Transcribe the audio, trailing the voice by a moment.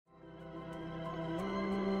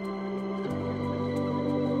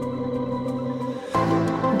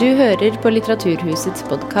Du hører på Litteraturhusets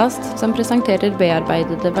podcast, som presenterer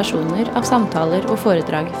bearbeidede versjoner av samtaler og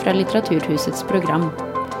foredrag fra Litteraturhusets program.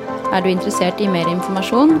 Er du interessert i mer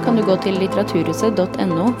informasjon, kan du gå til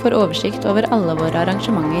litteraturhuset.no for oversikt over alle våre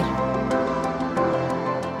arrangementer.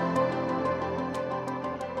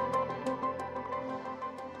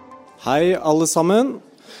 Hei alle sammen,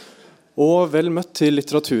 og vel møtt til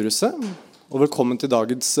Litteraturhuset, og velkommen til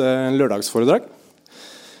dagens lørdagsforedrag.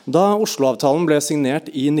 Da Oslo-avtalen ble signert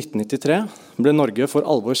i 1993, ble Norge for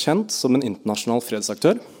alvor kjent som en internasjonal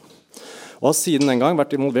fredsaktør, og har siden den gang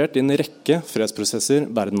vært involvert i en rekke fredsprosesser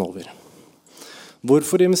verden over.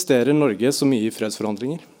 Hvorfor investerer Norge så mye i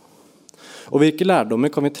fredsforhandlinger? Og hvilke lærdommer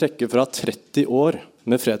kan vi trekke fra 30 år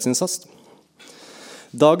med fredsinnsats?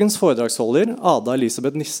 Dagens foredragsholder, Ada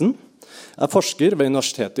Elisabeth Nissen, er forsker ved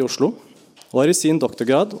Universitetet i Oslo, og har i sin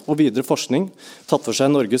doktorgrad og videre forskning tatt for seg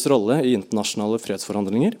Norges rolle i internasjonale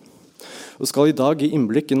fredsforhandlinger, og skal i dag gi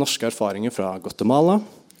innblikk i norske erfaringer fra Guatemala,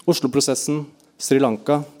 Oslo-prosessen, Sri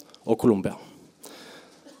Lanka og Colombia.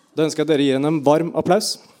 Da ønsker jeg at dere gir henne en varm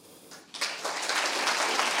applaus.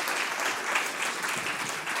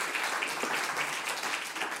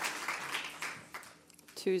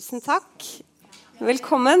 Tusen takk.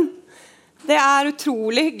 Velkommen. Det er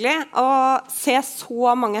utrolig hyggelig å se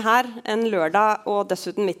så mange her en lørdag og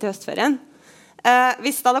dessuten midt i høstferien.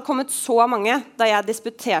 Hvis det hadde kommet så mange da jeg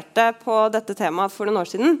disputerte på dette temaet for noen år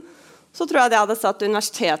siden, så tror jeg det hadde satt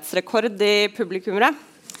universitetsrekord i publikummere.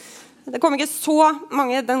 Det kom ikke så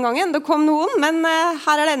mange den gangen, det kom noen, men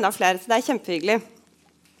her er det enda flere, så det er kjempehyggelig.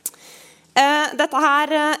 Dette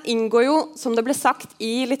her inngår jo, som det ble sagt,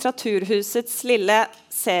 i Litteraturhusets lille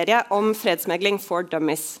serie om fredsmegling for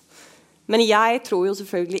dummies. Men jeg tror jo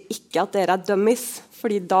selvfølgelig ikke at dere er dummies,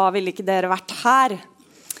 fordi da ville ikke dere vært her.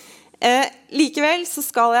 Likevel så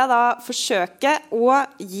skal jeg da forsøke å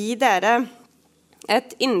gi dere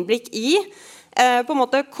et innblikk i på en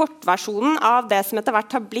måte kortversjonen av det som etter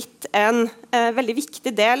hvert har blitt en veldig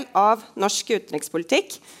viktig del av norsk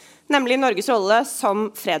utenrikspolitikk, nemlig Norges rolle som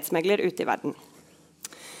fredsmegler ute i verden.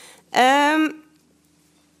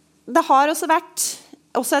 Det har også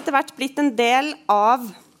etter hvert blitt en del av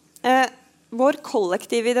vår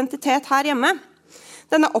kollektive identitet her hjemme.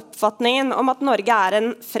 Denne oppfatningen om at Norge er en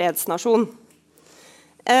fredsnasjon.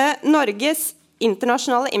 Norges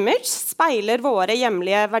internasjonale image speiler våre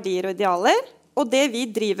hjemlige verdier og idealer, og det vi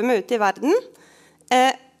driver med ute i verden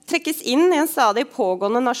trekkes inn i en stadig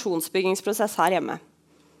pågående nasjonsbyggingsprosess her hjemme.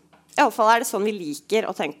 I alle fall er det sånn vi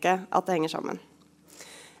liker å tenke at det henger sammen.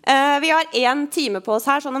 Vi har 1 time på oss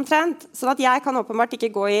her, sånn omtrent, sånn at jeg kan åpenbart ikke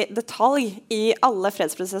gå i detalj i alle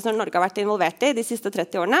fredsprosesser Norge har vært involvert i de siste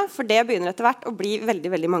 30 årene, for det begynner etter hvert å bli veldig,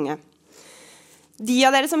 veldig mange. De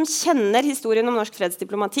av dere som kjenner historien om norsk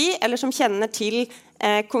fredsdiplomati, eller som kjenner til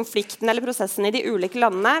konflikten eller prosessen i de ulike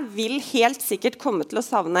landene, vil helt sikkert komme til å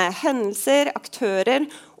savne hendelser, aktører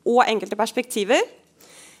og enkelte perspektiver.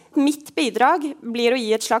 Mitt bidrag blir å gi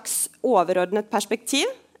et slags overordnet perspektiv.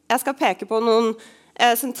 Jeg skal peke på noen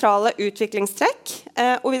sentrale utviklingstrekk,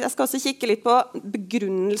 og jeg skal også kikke litt på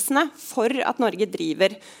begrunnelsene for at Norge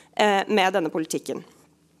driver med denne politikken.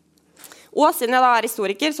 Og siden jeg da er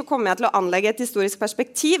historiker, så kommer jeg til å anlegge et historisk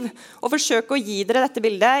perspektiv og forsøke å gi dere dette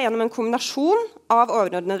bildet gjennom en kombinasjon av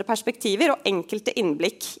overordnede perspektiver og enkelte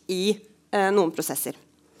innblikk i noen prosesser.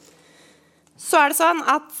 Så er det sånn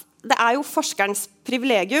at det er jo forskerens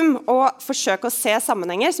privilegium å forsøke å se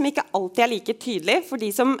sammenhenger som ikke alltid er like tydelige for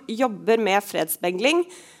de som jobber med fredsmegling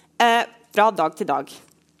fra dag til dag.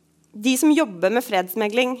 De som jobber med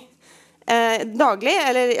fredsmegling daglig,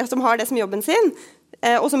 eller som har det som jobben sin,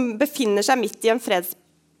 og som befinner seg midt i en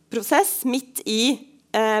fredsprosess, midt i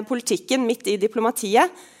politikken, midt i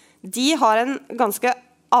diplomatiet, de har en ganske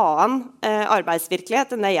annen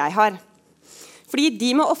arbeidsvirkelighet enn det jeg har. Fordi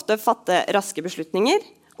de må ofte fatte raske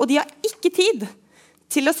beslutninger, og de har ikke tid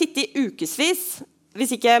til å sitte i ukesvis,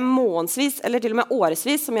 hvis ikke månedsvis, eller til og med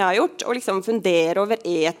årevis, som jeg har gjort, og liksom fundere over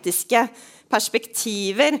etiske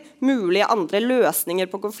perspektiver, mulige andre løsninger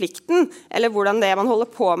på konflikten, eller hvordan det man holder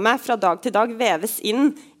på med fra dag til dag veves inn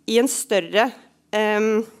i en større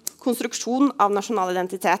konstruksjon av nasjonal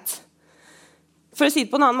identitet. For å si det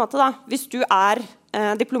på en annen måte, da, hvis du er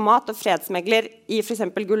diplomat og fredsmegler i for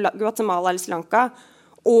eksempel Guatemala eller Sri Lanka,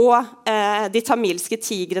 og de tamilske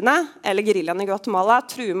tigrene, eller guerillaene i Guatemala,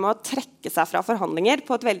 truer med å trekke seg fra forhandlinger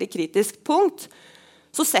på et veldig kritisk punkt,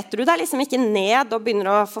 så setter du deg liksom ikke ned og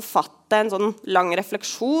begynner å forfatte en sånn lang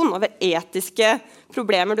refleksjon over etiske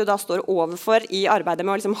problemer du da står overfor i arbeidet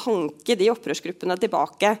med å liksom hanke de opprørsgruppene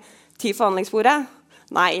tilbake til forhandlingsbordet.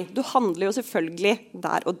 Nei, du handler jo selvfølgelig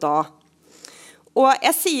der og da. Og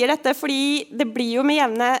jeg sier dette fordi det blir jo med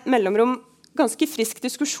jevne mellomrom ganske frisk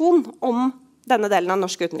diskusjon om denne delen av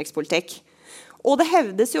norsk utenrikspolitikk. Og det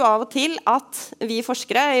hevdes jo av og til at vi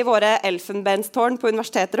forskere i våre elfenbenstårn på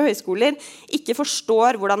universiteter og høyskoler ikke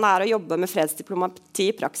forstår hvordan det å jobbe med fredsdiplomati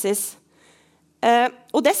i praksis.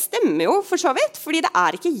 Og det stemmer jo for så vidt, fordi det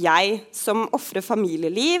ikke jeg som offrer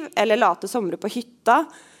familieliv eller late somre på hytta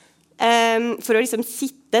for å liksom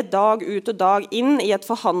sitte dag ut og dag inn i et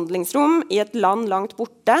forhandlingsrom i et land langt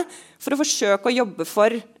borte for å forsøke å jobbe for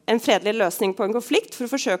en fredelig løsning på en konflikt, for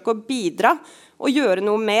å forsøke å bidra og gjøre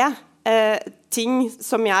noe med ting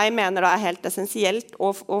som jeg mener da helt essensielt å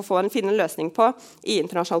finne en løsning på i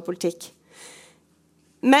internasjonal politikk.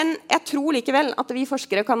 Men jeg tror likevel at vi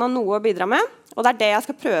forskere kan ha noe å bidra med, og det det jeg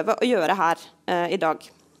skal prøve å gjøre her i dag.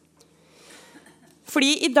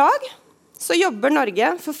 Fordi i dag så jobber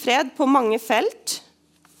Norge for fred på mange felt,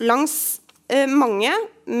 langs mange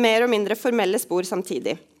mer og mindre formelle spor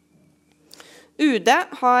samtidig. UD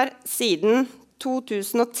har siden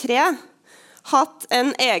 2003 hatt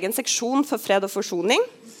en egen seksjon for fred og forsoning,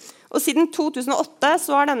 og siden 2008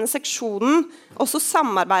 så har denne seksjonen også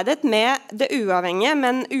samarbeidet med det uavhengige,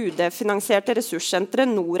 men UD-finansierte ressurssenteret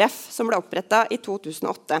NOREF, som ble opprettet i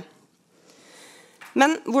 2008.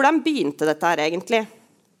 Men hvordan begynte dette her egentlig?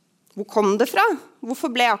 Hvor kom det fra?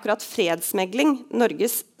 Hvorfor ble akkurat fredsmegling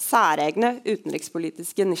Norges særegne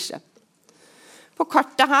utenrikspolitiske nisje? På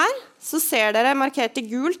kartet her så ser dere markert i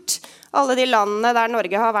gult alle de landene der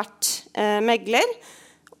Norge har vært megler.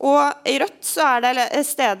 Og i rødt så det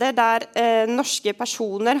steder der norske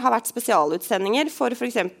personer har vært spesialutsendinger for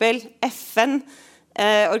eksempel FN,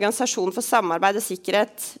 Organisasjonen for samarbeid og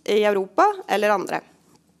sikkerhet i Europa, eller andre.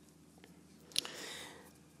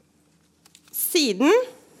 Siden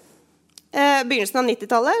begynnelsen av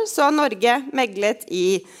 90-tallet så har Norge meglet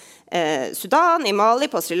i Sudan, i Mali,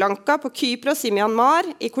 på Sri Lanka, på Kypros, i Myanmar,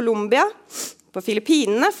 i Colombia, på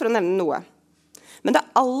Filippinene, for å nevne noe. Men det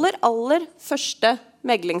aller første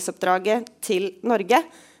meglingsoppdraget til Norge,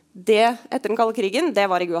 det etter den kalde krigen, det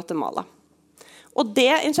var i Guatemala. Og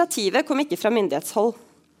det initiativet kom ikke fra myndighetshold.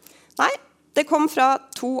 Nei, det kom fra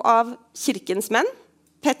to av kirkens menn,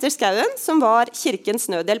 Petter Skauen, som var kirkens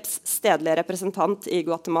nødhjelps stedlige representant i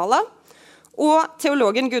Guatemala, og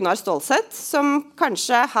teologen Gunnar Stålsett, som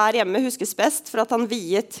kanskje her hjemme huskes best for at han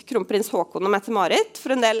viet kronprins Håkon og Mette-Marit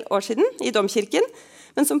for en del år siden i Domkirken,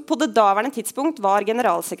 men som på det daværende tidspunkt var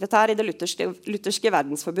generalsekretær i det lutherske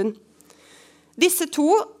verdensforbund. Disse to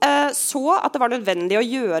så at det var nødvendig å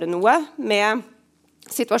gjøre noe med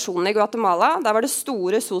situasjonen i Guatemala. Der var det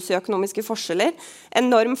store sosioøkonomiske forskjeller,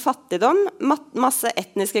 enorm fattigdom, masse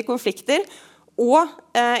etniske konflikter, og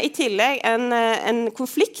i tillegg en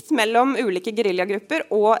konflikt mellom ulike guerillagrupper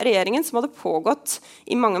og regjeringen som hadde pågått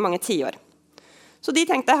i mange tiår. Så de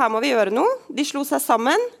tenkte, her må vi gjøre noe. De slo seg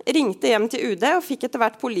sammen, ringte hjem til UD og fikk etter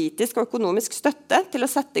hvert politisk og økonomisk støtte til å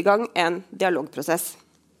sette i gang en dialogprosess.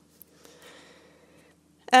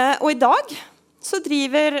 Og i dag så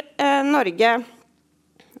driver Norge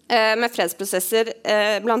med fredsprosesser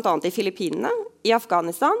blant annet i Filippinene, i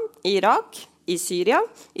Afghanistan, i Irak, i Syria,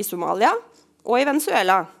 i Somalia og i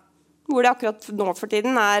Venezuela, hvor det akkurat nå for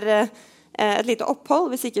tiden et lite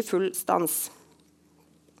opphold, hvis ikke full stans.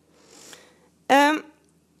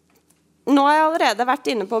 Nå har jeg allerede vært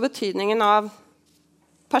inne på betydningen av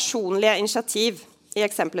personlige initiativ i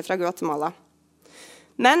eksempler fra Guatemala.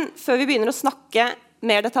 Men før vi begynner å snakke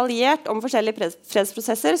mer detaljert om forskjellige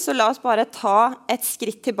fredsprosesser, så la oss bare ta et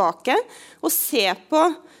skritt tilbake og se på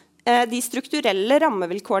de strukturelle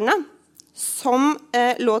rammevilkårene som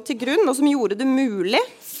lå til grunn, og som gjorde det mulig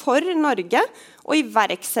for Norge å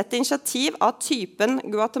iverksette initiativ av typen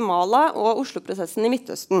Guatemala og Oslo-prosessen i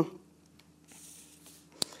Midtøsten.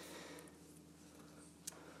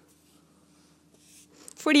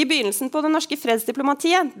 Fordi begynnelsen på det norske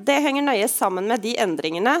fredsdiplomatiet, det henger nøye sammen med de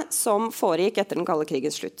endringene som foregikk etter den kalde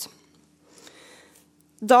krigens slutt.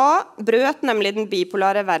 Da brøt nemlig den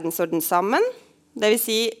bipolare verdensorden sammen, det vil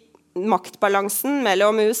si maktbalansen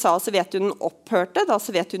mellom USA og Sovjetunionen opphørte da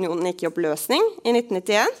Sovjetunionen gikk i oppløsning i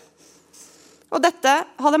 1991. Og dette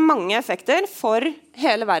hadde mange effekter for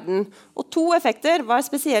hele verden, og to effekter var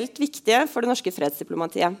spesielt viktige for det norske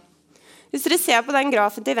fredsdiplomatiet. Hvis dere ser på den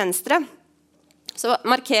grafen til venstre, så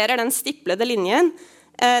markerer den stiplede linjen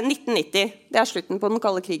 1990. Det slutten på den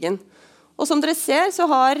kalde krigen. Og som dere ser, så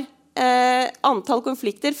har antall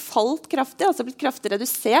konflikter falt kraftig, altså blitt kraftig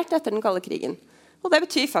redusert etter den kalde krigen. Og det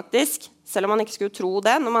betyr faktisk, selv om man ikke skulle tro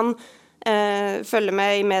det, når man følger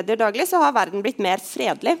med i medier daglig, så har verden blitt mer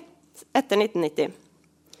fredelig etter 1990.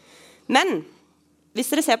 Men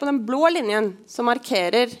hvis dere ser på den blå linjen som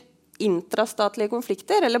markerer intrastatlige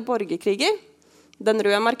konflikter eller borgerkriger, Den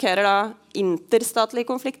røde markerer da interstatlige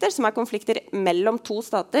konflikter, som konflikter mellom to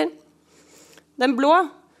stater. Den blå,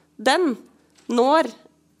 den når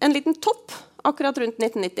en liten topp akkurat rundt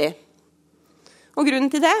 1990. Og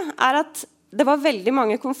grunnen til det at det var veldig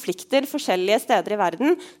mange konflikter forskjellige steder i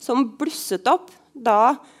verden som blusset opp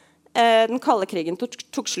da den kalde krigen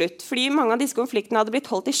tok slutt. Fordi mange av disse konfliktene hadde blitt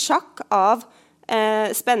holdt i sjakk av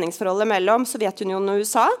spenningsforholdet mellom Sovjetunionen og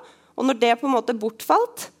USA. Og når det på en måte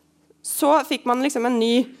bortfalt, så fikk man liksom en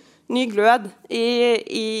ny glød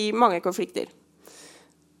i mange konflikter.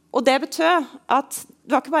 Og det betød at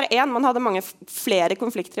det var ikke bare én, man hadde mange flere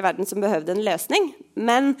konflikter i verden som behøvde en løsning,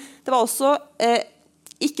 men det var også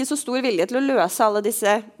ikke så stor vilje til å løse alle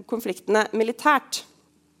disse konfliktene militært.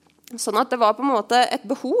 Sånn at det var på en måte et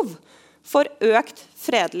behov for økt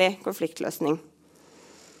fredelig konfliktløsning.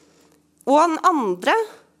 Og den andre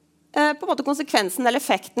på en måte konsekvensen eller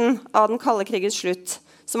effekten av den kalde krigens slutt,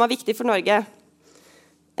 som var viktig for Norge,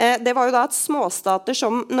 det var jo da at småstater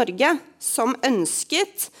som Norge, som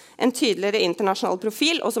ønsket en tydeligere internasjonal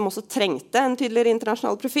profil, og som også trengte en tydeligere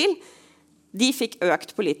internasjonal profil, de fikk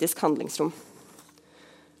økt politisk handlingsrom.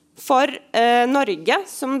 For Norge,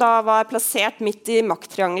 som da var plassert midt i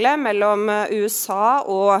makttriangelet mellom USA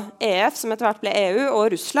og EF, som etter hvert ble EU,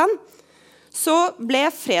 og Russland, så ble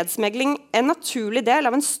fredsmegling en naturlig del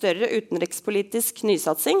av en større utenrikspolitisk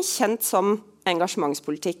nysatsing, kjent som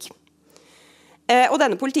engasjementspolitikk. Og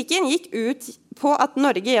denne politikken gikk ut på at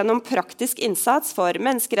Norge gjennom praktisk innsats for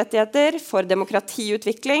menneskerettigheter, for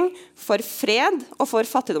demokratiutvikling, for fred og for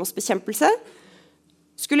fattigdomsbekjempelse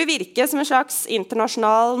skulle virke som en slags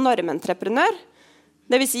internasjonal normentreprenør,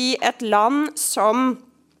 det vil si et land som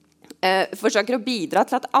forsøker å bidra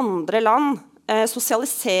til at andre land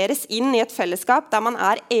sosialiseres inn i et fellesskap der man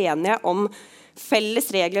enige om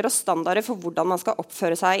felles regler og standarder for hvordan man skal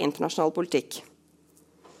oppføre seg i internasjonal politikk.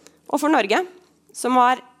 Og for Norge, som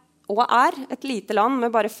var og et lite land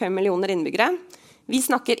med bare 5 millioner innbyggere, vi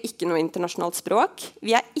snakker ikke noe internasjonalt språk,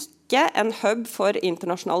 vi ikke en hub for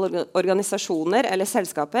internasjonale organisasjoner eller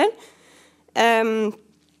selskaper,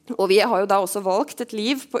 og vi har jo da også valgt et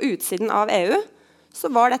liv på utsiden av EU,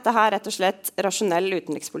 så var dette her rett og slett rasjonell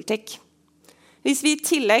utenrikspolitikk. Hvis vi i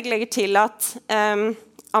tillegg legger til at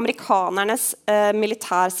amerikanernes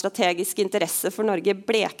militærstrategiske interesse for Norge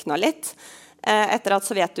blekna litt etter at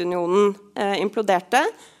Sovjetunionen imploderte,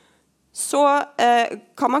 så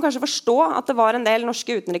kan man kanskje forstå at det var en del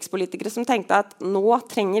norske utenrikspolitikere som tenkte at nå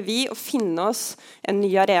trenger vi å finne oss en ny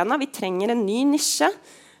arena, vi trenger en ny nisje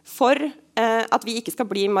for at vi ikke skal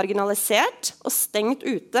bli marginalisert og stengt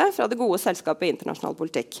ute fra det gode selskapet i internasjonal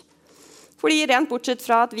politikk. Fordi rent bortsett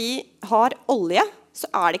fra at vi har olje, så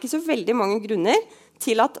det ikke så veldig mange grunner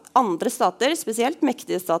til at andre stater, spesielt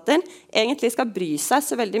mektige stater, egentlig skal bry seg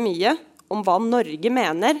så veldig mye om hva Norge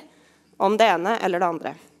mener om det ene eller det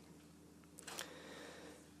andre.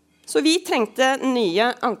 Så vi trengte nye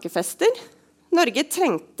ankerfester. Norge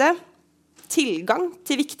trengte tilgang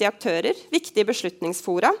til viktige aktører, viktige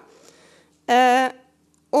beslutningsfora,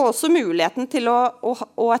 og også muligheten til å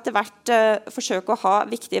etter hvert forsøke å ha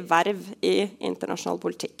viktige verv i internasjonal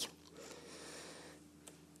politikk.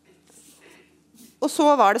 Og så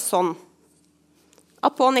var det sånn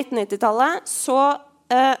at på 1990-tallet så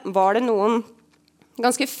var det noen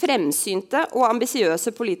ganske fremsynte og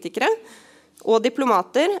ambisiøse politikere og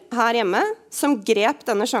diplomater her hjemme som grep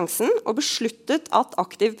denne sjansen og besluttet at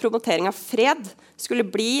aktiv promotering av fred skulle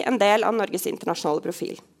bli en del av Norges internasjonale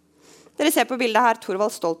profil. Dere ser på bildet her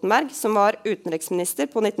Thorvald Stoltenberg, som var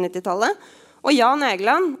utenriksminister på 1990-tallet, og Jan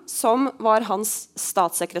Egeland, som var hans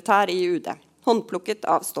statssekretær i UD, håndplukket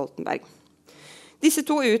av Stoltenberg. Disse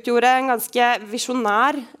to utgjorde en ganske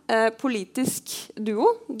visjonær politisk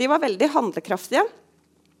duo. De var veldig handlekraftige,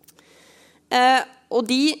 og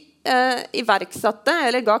de iverksatte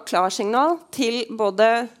eller ga klarsignal til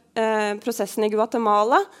både prosessen i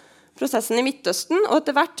Guatemala, prosessen i Midtøsten, og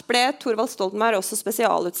etter hvert ble Thorvald Stoltenberg også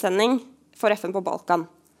spesialutsending for FN på Balkan.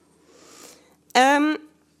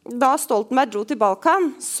 Da Stoltenberg dro til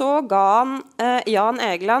Balkan, så ga han Jan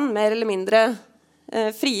Egeland mer eller mindre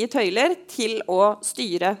frie tøyler til å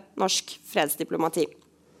styre norsk fredsdiplomati.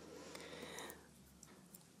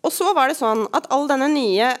 Og så var det sånn at all denne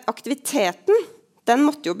nye aktiviteten, den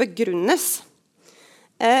måtte jo begrunnes.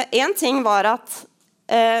 En ting var at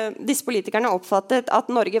disse politikerne oppfattet at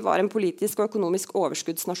Norge var en politisk og økonomisk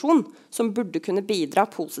overskuddsnasjon som burde kunne bidra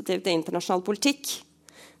positivt til internasjonal politikk.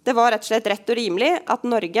 Det var rett og slett rett og rimelig at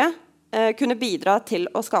Norge kunne bidra til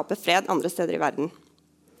å skape fred andre steder i verden.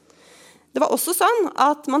 Det var også sånn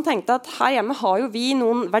at man tenkte at her hjemme har jo vi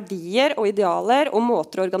noen verdier og idealer og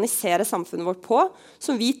måter å organisere samfunnet vårt på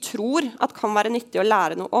som vi tror at kan være nyttig å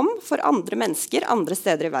lære noe om for andre mennesker andre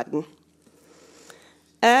steder i verden.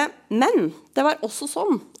 Men det var også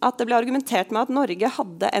sånn at det ble argumentert med at Norge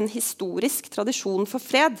hadde en historisk tradisjon for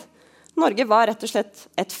fred. Norge var rett og slett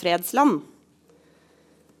et fredsland.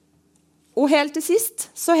 Og helt til sist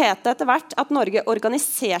så het det etter hvert at Norge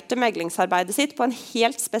organiserte meglingsarbeidet sitt på en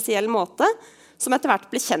helt spesiell måte, som etter hvert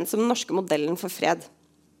ble kjent som den norske modellen for fred.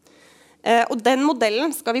 Og den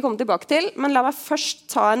modellen skal vi komme tilbake til, men la meg først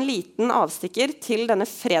ta en liten avstikker til denne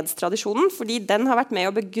fredstradisjonen, fordi den har vært med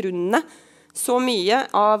å begrunne så mye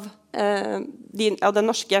av den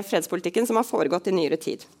norske fredspolitikken som har foregått i nyere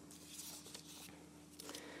tid.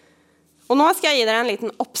 Og nå skal jeg gi dere en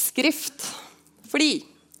liten oppskrift, fordi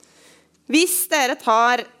hvis dere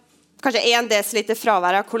tar kanskje 1 desiliter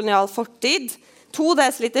fravær av kolonial fortid, 2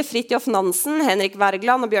 desiliter Fridtjof Nansen, Henrik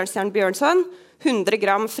Wergeland og Bjørnstjerne Bjørnson, 100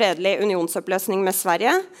 gram fredelig unionsoppløsning med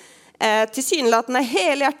Sverige, tilsynelatende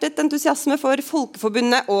helhjertet entusiasme for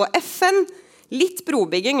Folkeforbundet og FN, litt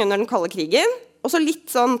brobygging under den kalde krigen, og så litt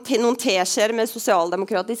sånn noen teskjeer med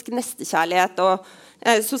sosialdemokratisk nestekjærlighet og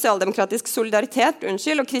sosialdemokratisk solidaritet,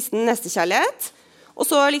 og kristen nestekjærlighet. Og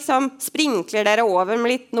så liksom sprinkler dere over med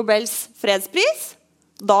litt Nobels fredspris.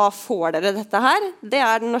 Da får dere dette her. Det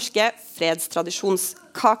er den norske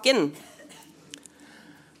fredstradisjonskaken.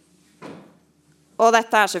 Og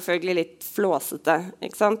dette er selvfølgelig litt flåsete,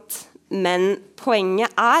 ikke sant? Men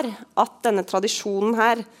poenget er at denne tradisjonen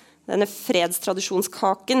her, denne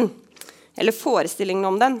fredstradisjonskaken, eller forestillingen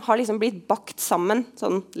om den, har liksom blitt bakt sammen,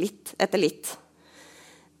 sånn litt etter litt.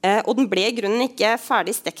 Og den ble i grunnen ikke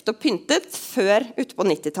ferdig stekt og pyntet før ute på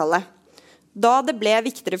 90-tallet. Da det ble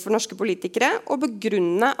viktigere for norske politikere å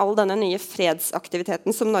begrunne all denne nye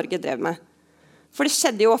fredsaktiviteten som Norge drev med. For det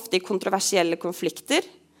skjedde jo ofte i kontroversielle konflikter,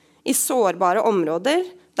 i sårbare områder,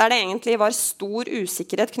 der det egentlig var stor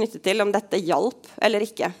usikkerhet knyttet til om dette hjalp eller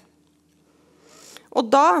ikke. Og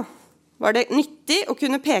da var det nyttig å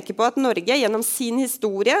kunne peke på at Norge gjennom sin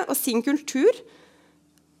historie og sin kultur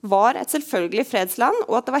var et selvfølgelig fredsland,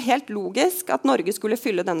 og at det var helt logisk at Norge skulle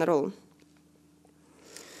fylle denne rollen.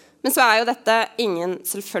 Men så er jo dette ingen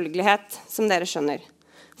selvfølgelighet, som dere skjønner.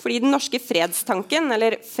 Fordi den norske fredstanken,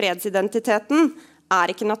 eller fredsidentiteten,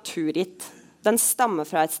 er ikke naturgitt. Den stammer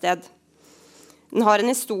fra et sted. Den har en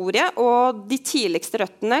historie, og de tidligste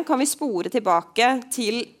røttene kan vi spore tilbake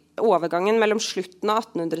til overgangen mellom slutten av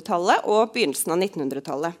 1800-tallet og begynnelsen av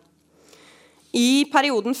 1900-tallet. I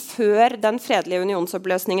perioden før den fredelige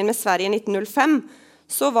unionsoppløsningen med Sverige i 1905,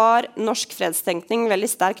 så var norsk fredstenkning veldig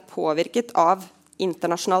sterkt påvirket av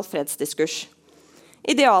internasjonal fredsdiskurs.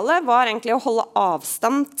 Idealet var egentlig å holde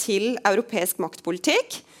avstand til europeisk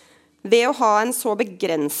maktpolitikk ved å ha en så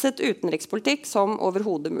begrenset utenrikspolitikk som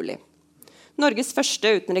overhodet mulig. Norges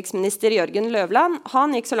første utenriksminister Jørgen Løvland,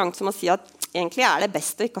 han gikk så langt som å si at egentlig er det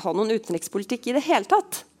best å ikke ha noen utenrikspolitikk i det hele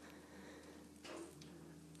tatt.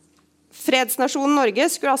 Fredsnasjonen Norge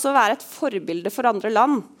skulle altså være et forbilde for andre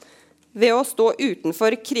land ved å stå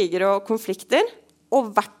utenfor kriger og konflikter,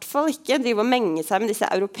 og i hvert fall ikke drive og menge seg med disse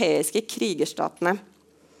europeiske krigerstatene.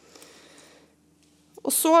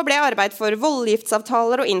 Og så ble arbeid for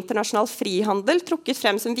voldgiftsavtaler og internasjonal frihandel trukket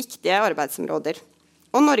frem som viktige arbeidsområder.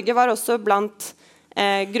 Og Norge var også blant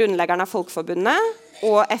grunnleggerne av Folkeforbundet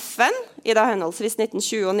og FN i da henholdsvis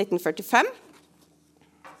 1920 og 1945.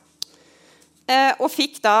 Og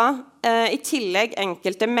fikk da i tillegg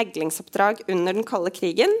enkelte meglingsoppdrag under den kalde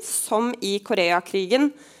krigen, som i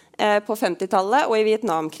Koreakrigen på 50-tallet og i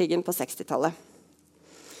Vietnamkrigen på 60-tallet.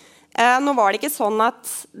 Nå var det ikke sånn at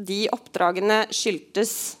de oppdragene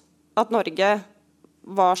skyldtes at Norge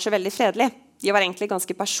var så veldig fredelig. De var egentlig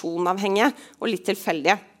ganske personavhengige og litt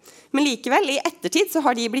tilfeldige. Men likevel, i ettertid så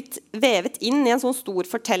har de blitt vevet inn i en sånn stor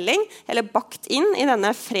fortelling, eller bakt inn i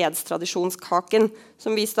denne fredstradisjonskaken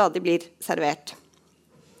som vi stadig blir servert.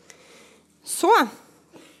 Så,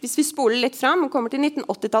 hvis vi spoler litt fram og kommer til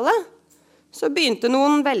 1980-tallet, så begynte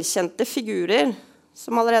noen velkjente figurer,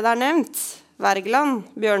 som allerede er nevnt, Wergeland,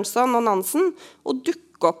 Bjørnson og Nansen, å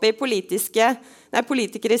dukke opp i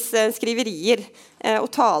politikeres skriverier og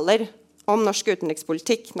taler om norsk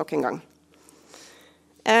utenrikspolitikk nok en gang.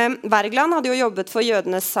 Wergeland hadde jo jobbet for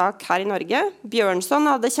jødenes sak her i Norge. Bjørnson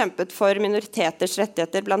hadde kjempet for minoriteters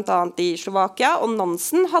rettigheter blant annet i Slovakia, og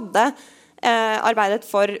Nansen hadde arbeidet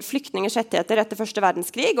for flyktningers rettigheter etter første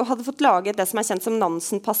verdenskrig, og hadde fått laget det som er kjent som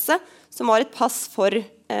Nansen-passet, som var et pass for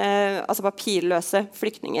papirløse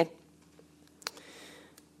flyktninger.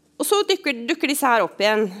 Og så dukker disse her opp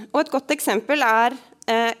igjen. Og et godt eksempel er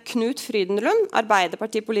Knut Frydenlund,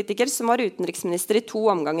 arbeiderpartipolitiker som var utenriksminister i 2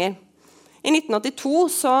 omganger. I 1982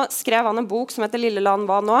 så skrev han en bok som heter Lille land,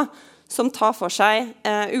 hva nå?, som tar for seg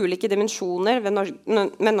ulike dimensjoner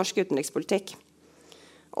med norsk utenrikspolitikk.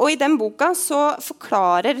 Og i den boka så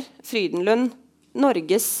forklarer Frydenlund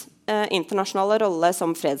Norges internasjonale rolle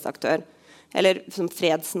som fredsaktør, eller som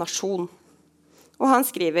fredsnasjon. Og han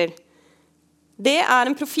skriver: «Det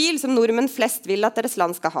en profil som nordmenn flest vil at deres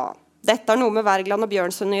land skal ha. Dette har noe med Wergeland og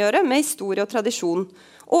Bjørnson å gjøre, med historie og tradisjon,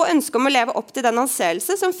 og ønske om å leve opp til den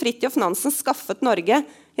anseelse som Fridtjof Nansen skaffet Norge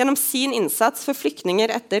gjennom sin innsats for flyktninger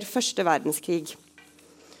etter Første verdenskrig.»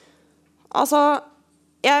 Altså,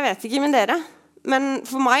 jeg vet ikke med dere, men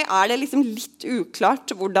for meg det liksom litt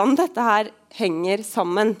uklart hvordan dette her henger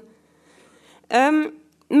sammen.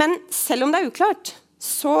 Men selv om det uklart,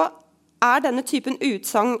 så denne typen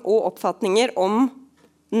utsagn og oppfatninger om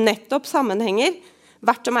nettopp sammenhenger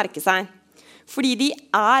verdt å merke seg. Fordi de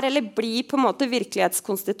eller blir på en måte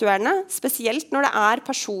virkelighetskonstituerende, spesielt når det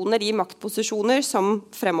personer i maktposisjoner som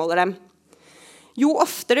fremholder dem. Jo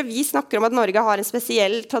oftere vi snakker om at Norge har en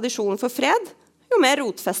spesiell tradisjon for fred, jo mer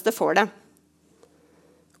rotfeste får det.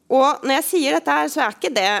 Og når jeg sier dette her, så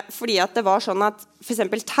ikke det fordi at det var sånn at for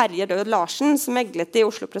eksempel Terje Rød Larsen, som meglet i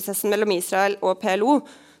Oslo-prosessen mellom Israel og PLO,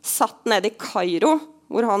 satt nede i Kairo,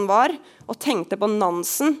 hvor han var, og tenkte på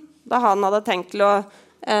Nansen, da han hadde tenkt til å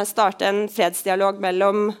starte en fredsdialog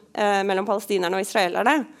mellom palestinerne og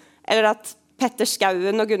israelerne, eller at Petter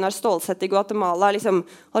Skauen og Gunnar Stålsett i Guatemala liksom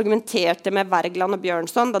argumenterte med Wergeland og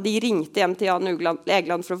Bjørnson da de ringte hjem til Jan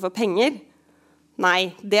Egeland for å få penger.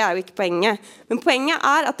 Nei, det jo ikke poenget. Men poenget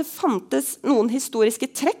at det fantes noen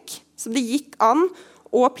historiske trekk som det gikk an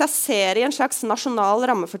å plassere i en slags nasjonal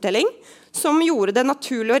rammefortelling, som gjorde det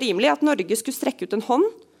naturlig og rimelig at Norge skulle strekke ut en hånd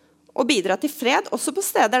og bidra til fred, også på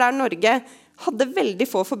steder der Norge hadde veldig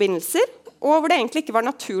få forbindelser, og hvor det egentlig ikke var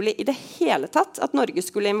naturlig i det hele tatt at Norge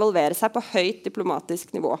skulle involvere seg på høyt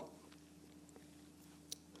diplomatisk nivå.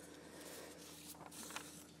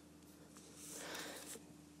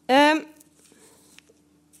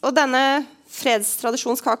 Og denne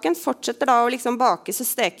fredstradisjonskaken fortsetter da å liksom bakes og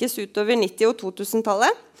stekes utover 90- og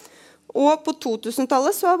 2000-tallet. Og på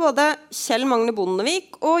 2000-tallet så har både Kjell Magne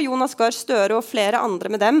Bondevik og Jonas Gahr Støre og flere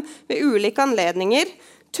andre med dem ved ulike anledninger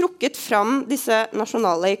trukket fram disse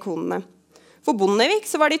nasjonale ikonene. For Bondevik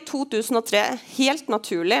så var det i 2003 helt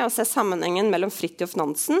naturlig å se sammenhengen mellom Fridtjof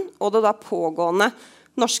Nansen og det da pågående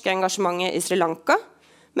norske engasjementet i Sri Lanka,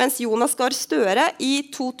 mens Jonas Gahr Støre i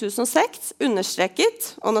 2006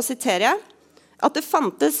 understreket, og nå siterer jeg, at det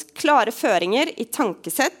fantes klare føringer i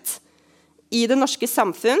tankesett i det norske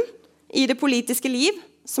samfunn, i det politiske liv,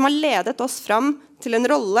 som har ledet oss fram til en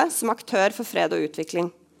rolle som aktør for fred og utvikling.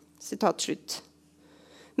 Sitat slutt.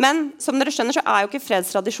 Men som dere skjønner så jo ikke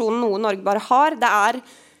fredstradisjonen noe Norge bare har,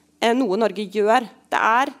 det noe Norge gjør. Det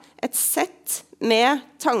et sett med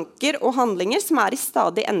tanker og handlinger som i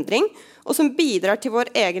stadig endring, og som bidrar til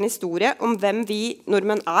vår egen historie om hvem vi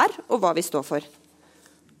nordmenn og hva vi står for.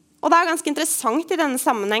 Og det ganske interessant i denne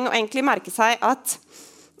sammenheng å egentlig merke seg at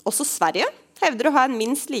også Sverige hevder å ha en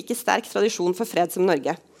minst like sterk tradisjon for fred som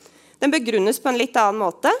Norge. Den begrunnes på en litt annen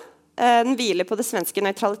måte. Den hviler på det svenske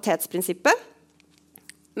nøytralitetsprinsippet.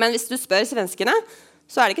 Men hvis du spør svenskene,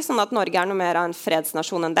 så det ikke sånn at Norge noe mer av en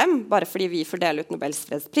fredsnasjon enn dem, bare fordi vi får dele ut Nobels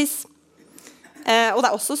fredspris. Og det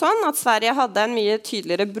også sånn at Sverige hadde en mye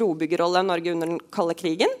tydeligere brobyggerrolle enn Norge under den kalde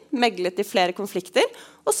krigen, meglet i flere konflikter,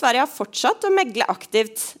 og Sverige har fortsatt å megle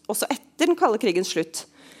aktivt også etter den kalde krigens slutt.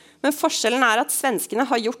 Men forskjellen at svenskene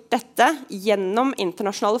har gjort dette gjennom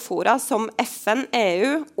internasjonale fora som FN,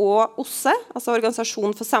 EU og OSSE, altså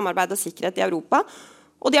Organisasjonen for samarbeid og sikkerhet i Europa,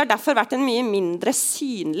 og de har derfor vært en mye mindre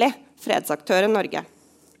synlig fredsaktør enn Norge.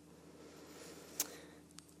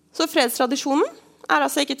 Så fredstradisjonen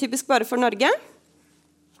altså ikke typisk bare for Norge,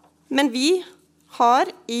 men vi har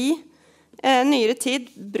i nyere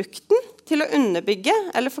tid brukt den til å underbygge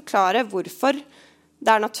eller forklare hvorfor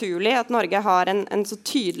det naturlig at Norge har en så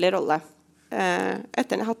tydelig rolle,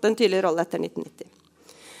 hatt en tydelig rolle etter 1990.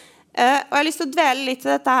 Og jeg har lyst til å dvele litt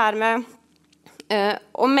til dette her med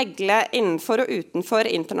å megle innenfor og utenfor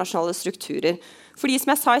internasjonale strukturer. Fordi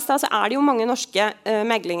som jeg sa i sted, så det jo mange norske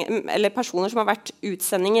eller personer som har vært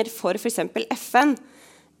utsendinger for eksempel FN.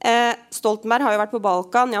 Stoltenberg har jo vært på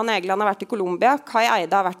Balkan, Jan Egeland har vært i Colombia, Kai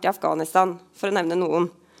Eide har vært i Afghanistan, for å nevne noen.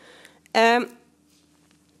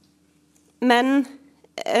 Men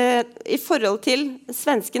i forhold til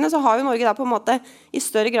svenskene så har jo Norge da på en måte i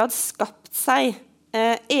større grad skapt seg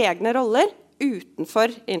egne roller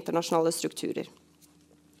utenfor internasjonale strukturer.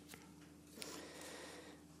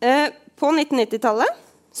 På 1990-tallet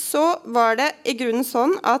så var det i grunnen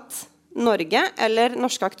sånn at Norge eller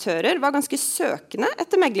norske aktører var ganske søkende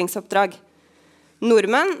etter meglingsoppdrag.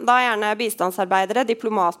 Nordmenn, da gjerne bistandsarbeidere,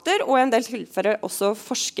 diplomater og i en del tilfeller også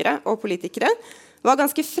forskere og politikere, var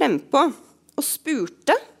ganske frempå og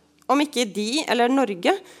spurte om ikke de eller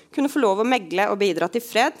Norge kunne få lov å megle og bidra til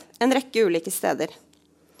fred en rekke ulike steder.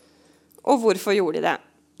 Og hvorfor gjorde de det?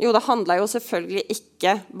 Jo, det handlet jo selvfølgelig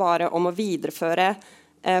ikke bare om å videreføre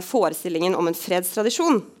forestillingen om en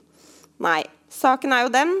fredstradisjon. Nei, saken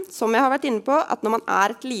jo den, som jeg har vært inne på, at når man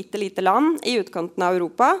et lite land i utkanten av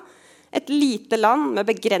Europa, et lite land med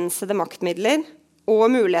begrensede maktmidler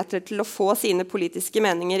og muligheter til å få sine politiske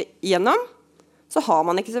meninger gjennom, så har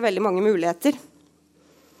man ikke så veldig mange muligheter.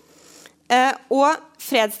 Og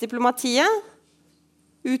fredsdiplomatiet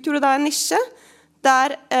utgjorde da en nisje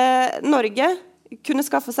der Norge kunne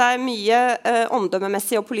skaffe seg mye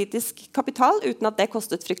omdømmemessig og politisk kapital uten at det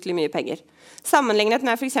kostet fryktelig mye penger. Sammenlignet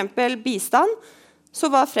med for eksempel bistand,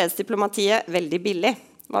 så var fredsdiplomatiet veldig billig.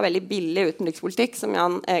 Det var veldig billig utenrikspolitikk, som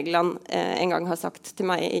Jan Egeland en gang har sagt til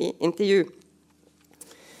meg i intervju.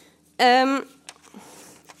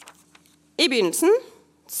 I begynnelsen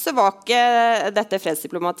så var ikke dette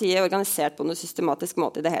fredsdiplomatiet organisert på noen systematisk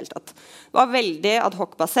måte i det hele tatt. Det var veldig ad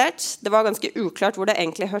hoc-basert. Det var ganske uklart hvor det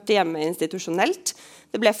egentlig hørte hjemme institusjonelt.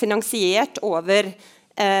 Det ble finansiert over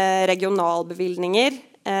regionalbevilgninger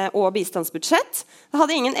og bistandsbudsjett. Det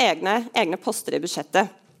hadde ingen egne poster i budsjettet,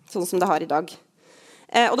 sånn som det har i dag.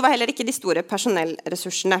 Og det var heller ikke de store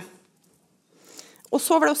personellressursene. Og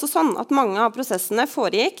så var det også sånn at mange av prosessene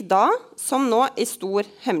foregikk da, som nå, i stor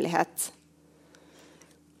hemmelighet.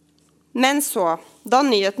 Men så, da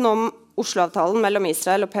nyheten om Oslo-avtalen mellom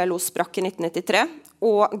Israel og PLO sprakk i 1993,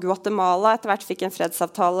 og Guatemala etter hvert fikk en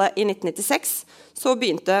fredsavtale i 1996, så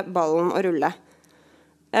begynte ballen å rulle.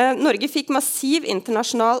 Norge fikk massiv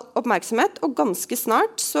internasjonal oppmerksomhet, og ganske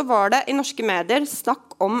snart så var det i norske medier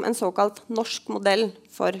snakk om en såkalt norsk modell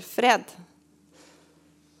for fred.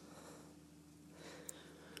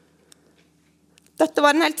 Dette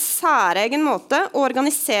var en helt særegen måte å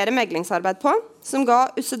organisere meglingsarbeid på, som ga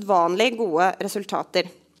usedvanlig gode resultater.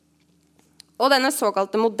 Og denne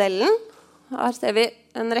såkalte modellen, her ser vi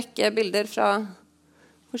en rekke bilder fra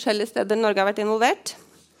forskjellige steder Norge har vært involvert.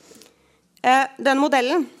 Den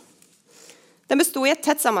modellen, den bestod i et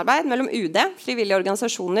tett samarbeid mellom UD, frivillige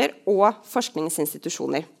organisasjoner og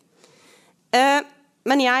forskningsinstitusjoner.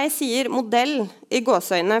 Men jeg sier modell i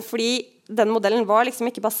gåseøyne fordi den modellen var liksom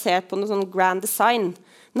ikke basert på noe sånn grand design.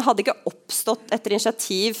 Den hadde ikke oppstått etter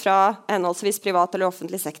initiativ fra henholdsvis privat eller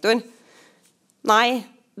offentlig sektor. Nei,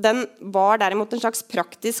 den var derimot en slags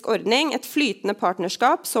praktisk ordning, et flytende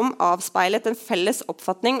partnerskap som avspeilet en felles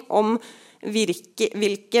oppfatning om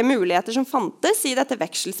hvilke muligheter som fantes i dette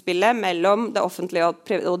vekselspillet mellom det offentlige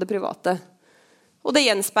og det private. Og det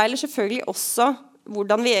gjenspeiler selvfølgelig også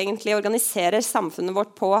hvordan vi egentlig organiserer samfunnet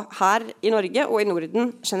vårt på her i Norge og i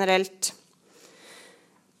Norden generelt.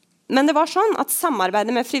 Men det var sånn at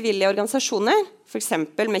samarbeidet med frivillige organisasjoner, for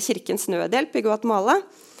eksempel med Kirkens Nødhjelp i Guatemala,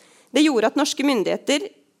 det gjorde at norske myndigheter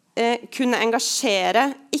kunne engasjere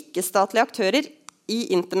ikke-statlige aktører i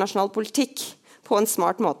internasjonal politikk på en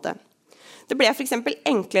smart måte. Det ble for eksempel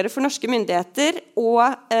enklere for norske myndigheter å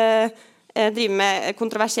drive med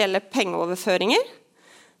kontroversielle pengeoverføringer.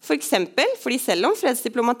 For eksempel, fordi selv om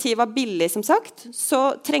fredsdiplomati var billig, som sagt,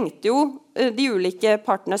 så trengte jo de ulike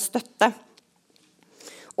partene støtte.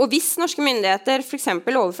 Og hvis norske myndigheter for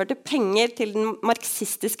eksempel overførte penger til den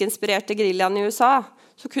marxistisk inspirerte geriljaen i USA,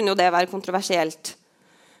 så kunne jo det være kontroversielt.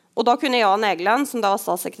 Og da kunne Jan Egeland, som da var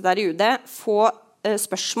statssekretær i UD, få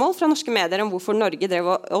spørsmål fra norske medier om hvorfor Norge drev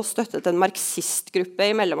og støttet en marxistgruppe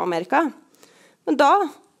i Mellom-Amerika. Men da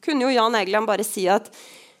kunne jo Jan Egeland bare si at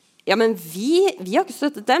ja, men vi har ikke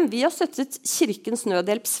støttet dem, vi har støttet Kirkens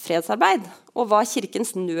Nødhjelps fredsarbeid. Og hva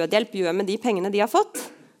Kirkens Nødhjelp gjør med de pengene de har fått,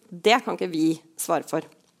 det kan ikke vi svare for.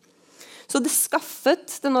 Så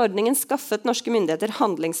denne ordningen skaffet norske myndigheter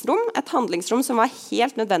handlingsrom, et handlingsrom som var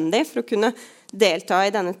helt nødvendig for å kunne delta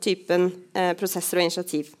i denne typen prosesser og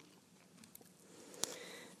initiativ.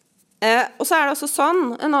 Og så det også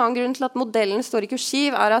sånn, en annen grunn til at modellen står i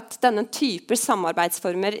kursiv, at denne typer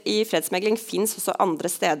samarbeidsformer i fredsmegling finnes også andre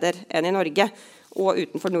steder enn i Norge og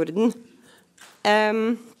utenfor Norden.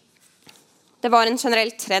 Det var en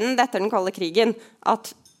generell trend etter den kalde krigen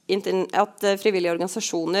at frivillige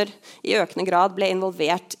organisasjoner i økende grad ble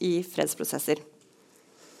involvert i fredsprosesser.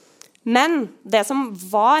 Men det som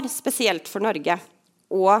var spesielt for Norge,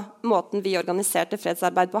 og måten vi organiserte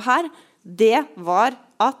fredsarbeid på her, det var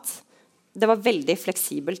at det var veldig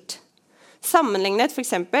fleksibelt. Sammenlignet for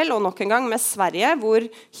eksempel, og nok en gang med Sverige, hvor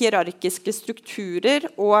hierarkiske strukturer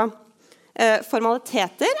og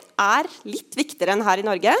formaliteter litt viktigere enn her i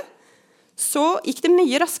Norge, så gikk det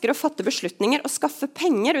mye raskere å fatte beslutninger og skaffe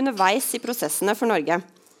penger underveis i prosessene for Norge.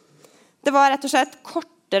 Det var rett og slett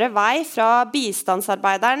kortere vei fra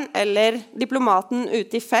bistandsarbeideren eller diplomaten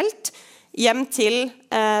ute i felt hjem til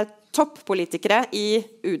toppolitikere i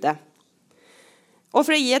UD. Og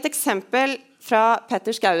for å gi et eksempel fra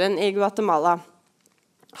Petter Skauen i Guatemala.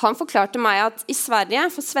 Han forklarte meg at i Sverige,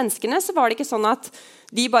 for svenskene, så var det ikke sånn at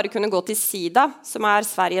de bare kunne gå til SIDA, som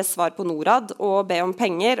Sveriges svar på NORAD, og be om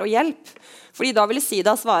penger og hjelp. Fordi da ville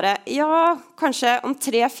SIDA svare, ja, kanskje om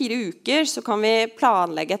 3-4 uker så kan vi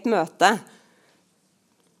planlegge et møte.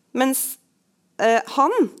 Mens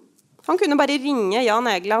han kunne bare ringe Jan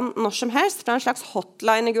Egeland når som helst fra en slags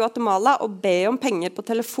hotline i Guatemala og be om penger på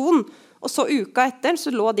telefon, og så uka etter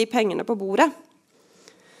så lå de pengene på bordet.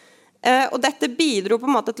 Og dette bidro på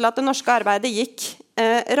en måte til at det norske arbeidet gikk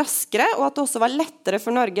raskere, og at det også var lettere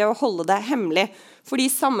for Norge å holde det hemmelig, fordi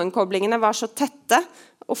sammenkoblingene var så tette,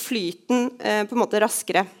 og flyten på en måte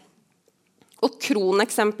raskere. Og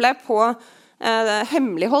kroneksemplet på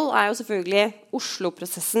hemmelighold jo selvfølgelig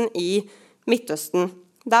Oslo-prosessen i Midtøsten.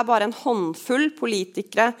 Der bare en håndfull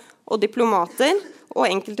politikere og diplomater og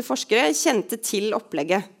enkelte forskere kjente til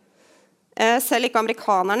opplegget. Selv ikke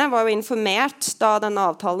amerikanerne var jo informert da denne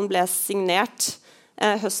avtalen ble signert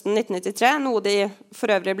høsten 1993, noe de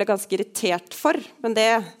for øvrig ble ganske irritert for, men det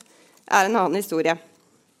en annen historie.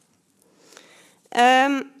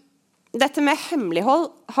 Dette med hemmelighold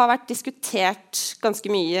har vært diskutert ganske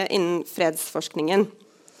mye innen fredsforskningen.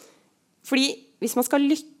 Fordi hvis man skal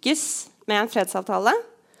lykkes med en fredsavtale,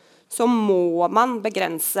 så må man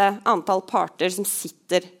begrense antall parter som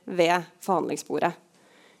sitter ved forhandlingsbordet.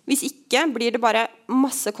 Hvis ikke blir det bare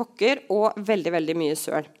masse kokker og veldig, veldig mye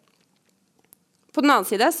søl. På den annen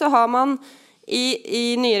side så har man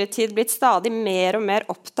i nyere tid blitt stadig mer og mer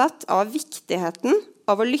opptatt av viktigheten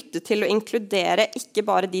av å lytte til og inkludere ikke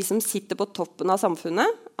bare de som sitter på toppen av samfunnet,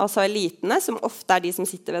 altså elitene, som ofte de som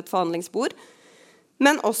sitter ved et forhandlingsbord,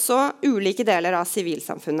 men også ulike deler av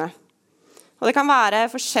sivilsamfunnet. Og det kan være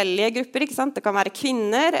forskjellige grupper, ikke sant? Det kan være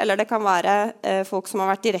kvinner, eller det kan være folk som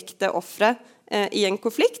har vært direkte ofre i en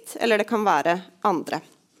konflikt, eller det kan være andre.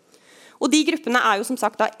 Og de gruppene jo som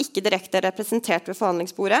sagt da ikke direkte representert ved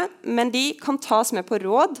forhandlingsbordet, men de kan tas med på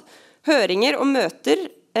råd, høringer og møter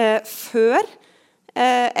før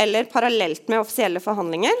eller parallelt med offisielle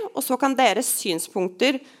forhandlinger, og så kan deres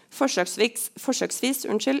synspunkter forsøksvis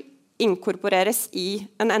inkorporeres i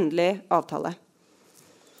en endelig avtale.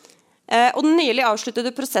 Og den nylig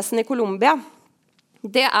avsluttede prosessen i Colombia,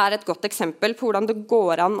 det et godt eksempel på hvordan det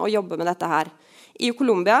går an å jobbe med dette her. I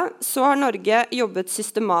Colombia så har Norge jobbet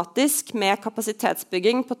systematisk med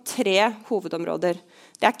kapasitetsbygging på 3 hovedområder.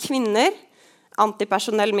 Det kvinner,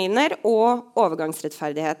 antipersonellminer og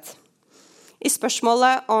overgangsrettferdighet. I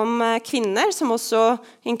spørsmålet om kvinner, som også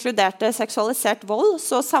inkluderte seksualisert vold,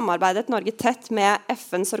 så samarbeidet Norge tett med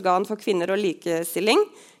FNs organ for kvinner og likestilling,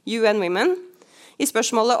 UN Women. I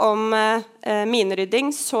spørsmålet om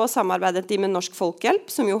minerydding så samarbeidet de med Norsk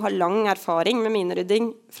Folkehjelp, som jo har lang erfaring med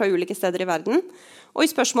minerydding fra ulike steder i verden. Og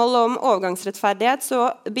i spørsmålet om overgangsrettferdighet så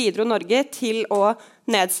bidro Norge til å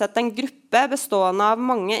nedsette en gruppe bestående av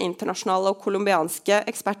mange internasjonale og kolumbianske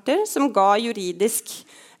eksperter som ga juridisk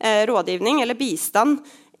rådgivning eller bistand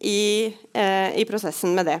i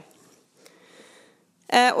prosessen med det.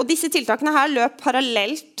 Og disse tiltakene her løp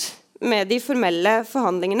parallelt med de formelle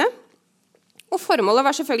forhandlingene. Og formålet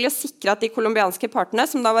var selvfølgelig å sikre at de kolumbianske partene,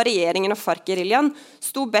 som da var regjeringen og FARC-geriljaen,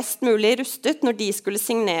 sto best mulig rustet når de skulle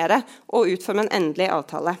signere og utforme en endelig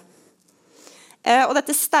avtale. Og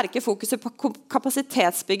dette sterke fokuset på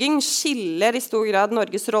kapasitetsbygging skiller i stor grad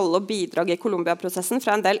Norges rolle og bidrag i Colombia-prosessen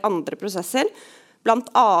fra en del andre prosesser, blant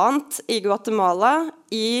annet i Guatemala,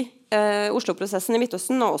 i Oslo-prosessen i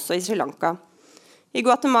Midtøsten og også i Sri Lanka. I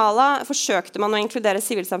Guatemala forsøkte man å inkludere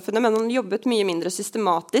sivilsamfunnet, men man jobbet mye mindre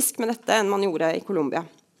systematisk med dette enn man gjorde i Colombia.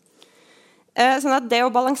 Sånn at det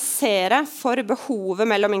å balansere for behovet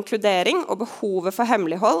mellom inkludering og behovet for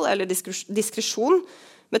hemmelighold eller diskresjon,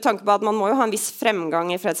 med tanke på at man må jo ha en viss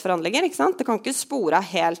fremgang i fredsforhandlinger, ikke sant? Det kan ikke spore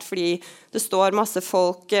helt fordi det står masse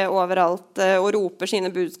folk overalt og roper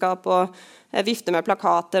sine budskap og vifter med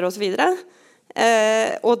plakater og så videre.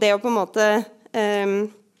 Og det å på en måte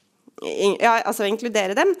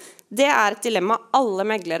inkludere dem, det et dilemma alle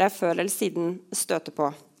meglere før eller siden støter på.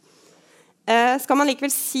 Skal man likevel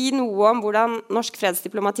si noe om hvordan norsk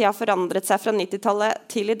fredsdiplomati har forandret seg fra 90-tallet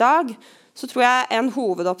til i dag, så tror jeg en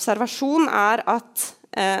hovedobservasjon at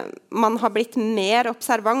man har blitt mer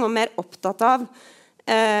observant og mer opptatt av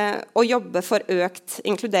å jobbe for økt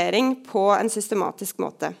inkludering på en systematisk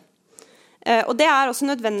måte. Og det også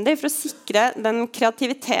nødvendig for å sikre den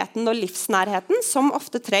kreativiteten og livsnærheten som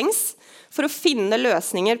ofte trengs for å finne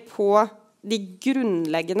løsninger på de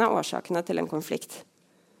grunnleggende årsakene til en konflikt.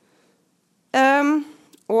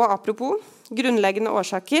 Og apropos grunnleggende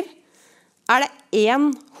årsaker, det en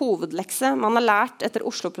hovedlekse man har lært etter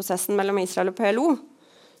Oslo-prosessen mellom Israel og PLO,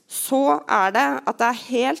 så det at det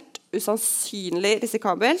helt usannsynlig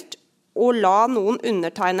risikabelt å la noen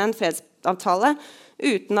undertegne en fredsavtale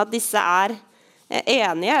uten at disse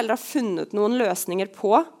enige eller har funnet noen løsninger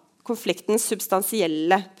på konfliktens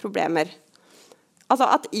substansielle problemer. Altså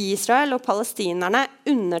at Israel og palestinerne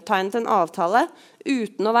undertegnet en avtale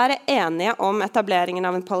uten å være enige om etableringen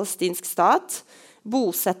av en palestinsk stat,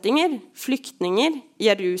 bosettinger, flyktninger,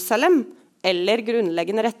 Jerusalem eller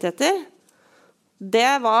grunnleggende rettigheter.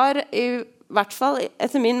 Det var i hvert fall,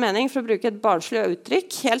 etter min mening, for å bruke et barnslig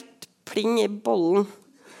uttrykk, helt pling i bollen.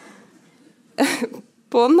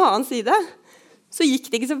 På den annen side så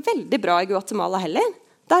gikk det ikke så veldig bra i Guatemala heller.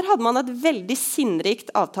 Der hadde man et veldig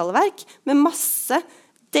sinnrikt avtaleverk med masse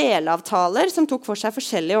delavtaler som tok for seg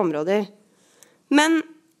forskjellige områder. Men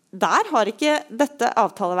der har ikke dette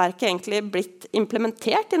avtaleverket egentlig blitt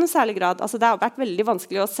implementert i noe særlig grad. Altså det har vært veldig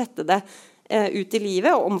vanskelig å sette det ut i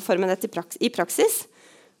livet og omforme det i praksis.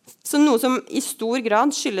 Så noe som i stor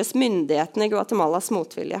grad skyldes myndighetene i Guatemalas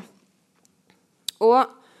motvilje. Og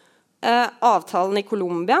avtalen i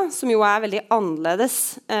Colombia, som jo veldig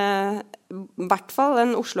annerledes, i hvert fall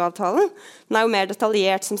enn Oslo-avtalen, den jo mer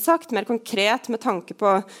detaljert som sagt, mer konkret med tanke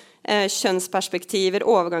på kjønnsperspektiver,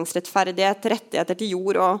 overgangsrettferdighet, rettigheter til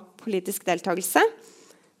jord og politisk deltakelse.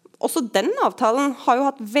 Også den avtalen har jo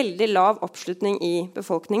hatt veldig lav oppslutning i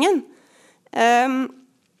befolkningen.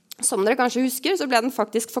 Som dere kanskje husker, så ble den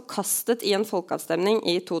faktisk forkastet i en folkeavstemning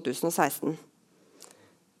i 2016.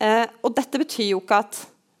 Og dette betyr jo ikke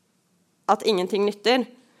at ingenting nytter.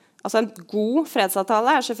 Altså en god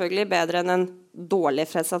fredsavtale selvfølgelig bedre enn en dårlig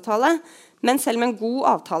fredsavtale, men selv med en god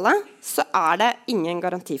avtale så det ingen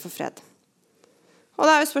garanti for fred. Og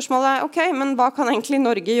da jo spørsmålet, ok, men hva kan egentlig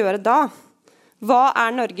Norge gjøre da? Hva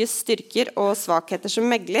Norges styrker og svakheter som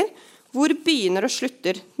megler? Hvor begynner og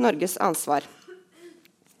slutter Norges ansvar?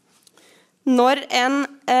 Når en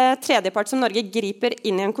tredjepart som Norge griper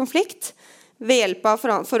inn i en konflikt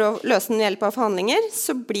for å løse den ved hjelp av forhandlinger,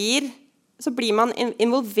 så blir man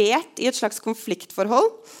involvert i et slags konfliktforhold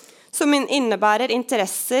som innebærer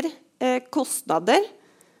interesser, kostnader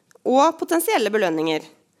og potensielle belønninger.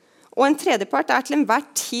 Og en tredjepart til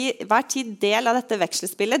enhver tid del av dette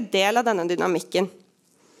vekselspillet, del av denne dynamikken.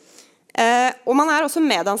 Og man også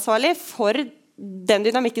medansvarlig for den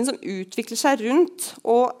dynamikken som utvikler seg rundt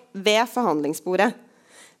og ved forhandlingsbordet.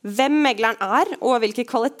 Hvem megleren og hvilke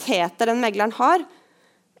kvaliteter den megleren har,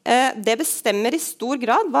 det bestemmer i stor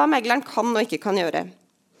grad hva megleren kan og ikke kan gjøre.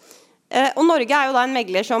 Og Norge jo da en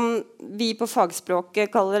megler som vi på fagspråket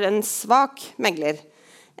kaller en svak megler.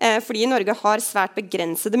 Fordi Norge har svært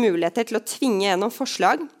begrensede muligheter til å tvinge gjennom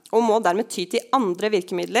forslag og må dermed ty til andre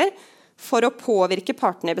virkemidler for å påvirke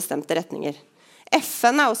partene i bestemte retninger.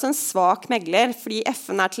 FN også en svak megler, fordi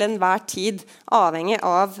FN til enhver tid avhengig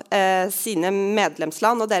av sine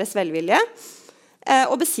medlemsland og deres velvilje,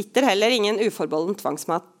 og besitter heller ingen uforbeholden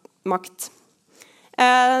tvangsmakt.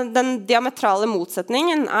 Den diametrale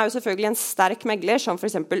motsetningen jo selvfølgelig en sterk megler, som for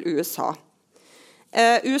eksempel USA.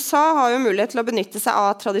 USA har jo mulighet til å benytte seg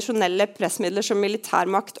av tradisjonelle pressmidler som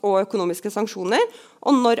militærmakt og økonomiske sanksjoner,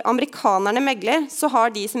 og når amerikanerne megler, så har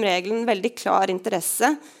de som regel en veldig klar interesse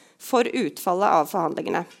for utfallet av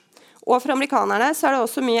forhandlingene. Og for amerikanerne så det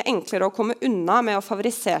også mye enklere å komme unna med å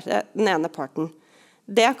favorisere den ene parten.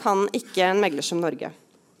 Det kan ikke en megler som Norge.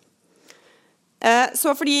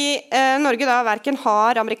 Så fordi Norge da hverken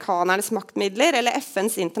har amerikanernes maktmidler eller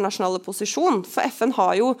FNs internasjonale posisjon, for FN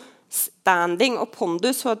har jo standing og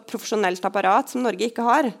pondus og et profesjonelt apparat som Norge ikke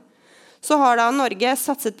har, så har da Norge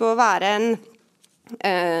satset på å ha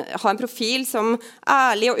en profil som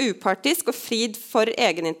ærlig og upartisk og frid for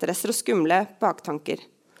egeninteresser og skumle baktanker.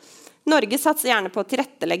 Norge satser gjerne på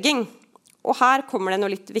tilrettelegging, og her kommer det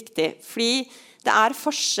noe litt viktig, fordi det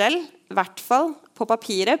forskjell, i hvert fall på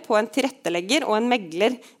papiret, på en tilrettelegger og en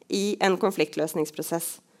megler i en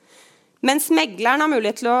konfliktløsningsprosess. Mens megleren har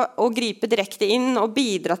mulighet til å gripe direkte inn og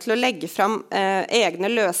bidra til å legge fram egne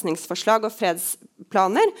løsningsforslag og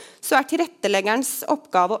fredsplaner, så tilretteleggerens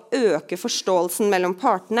oppgave å øke forståelsen mellom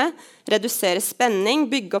partene, redusere spenning,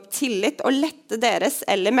 bygge opp tillit og lette deres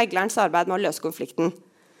eller meglerens arbeid med å løse konflikten.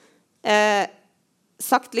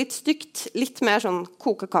 Sagt litt stygt, litt mer sånn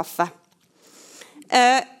koke kaffe.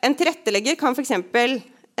 En tilrettelegger kan for eksempel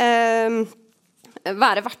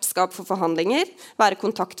være vertskap for forhandlinger, være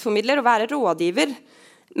kontaktformidler og være rådgiver,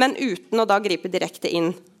 men uten å da gripe direkte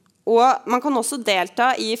inn. Og man kan også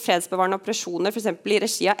delta i fredsbevarende operasjoner, for eksempel i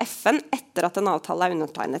regi av FN, etter at en avtale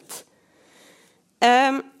undertegnet.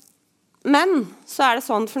 Men så det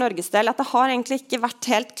sånn for Norges del at det har egentlig ikke vært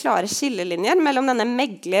helt klare skillelinjer mellom denne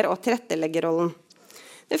megler- og tilretteleggerrollen.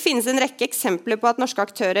 Det finnes en rekke eksempler på at norske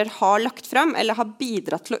aktører har lagt frem eller har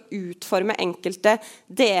bidratt til å utforme enkelte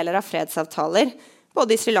deler av fredsavtaler,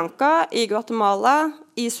 både i Sri Lanka, i Guatemala,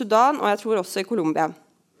 i Sudan og jeg tror også i Colombia.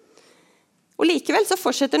 Og likevel så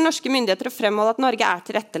fortsetter norske myndigheter å fremholde at Norge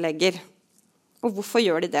tilrettelegger. Og hvorfor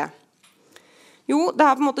gjør de det? Jo, det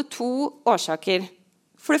har på en måte to årsaker.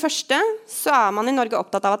 For det første så man i Norge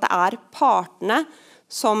opptatt av at det partene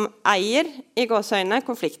som eier i gåseøyne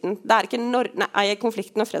konflikten. Det ikke eier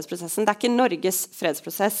konflikten og fredsprosessen. Det ikke Norges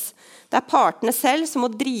fredsprosess. Det partene selv som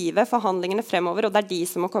må drive forhandlingene fremover, og det de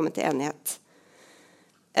som må komme til enighet.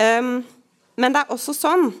 Men det også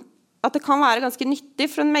sånn at det kan være ganske nyttig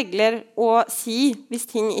for en megler å si, hvis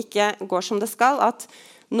ting ikke går som det skal, at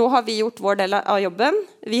nå har vi gjort vår del av jobben,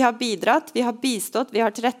 vi har bidratt, vi har bistått, vi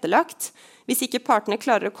har tilrettelagt. Hvis ikke partene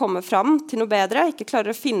klarer å komme frem til noe bedre, ikke klarer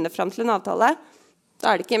å finne frem til en avtale,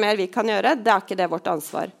 da det ikke mer vi kan gjøre, det ikke det vårt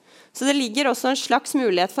ansvar. Så det ligger også en slags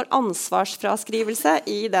mulighet for ansvarsfraskrivelse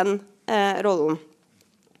i den rollen.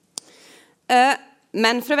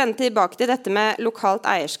 Men for å vende tilbake til dette med lokalt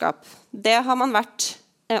eierskap, det har man vært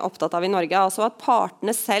opptatt av i Norge, altså at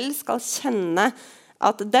partene selv skal kjenne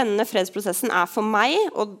at denne fredsprosessen for meg,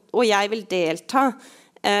 og jeg vil delta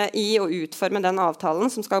i å utforme den avtalen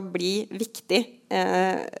som skal bli viktig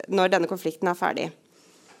når denne konflikten ferdig.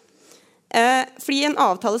 Fordi en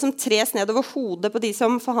avtale som tres ned over hodet på de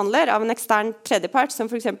som forhandler av en ekstern tredjepart, som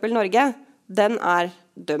for eksempel Norge, den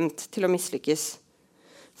dømt til å mislykkes.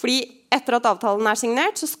 Fordi etter at avtalen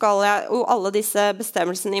signert, så skal jo alle disse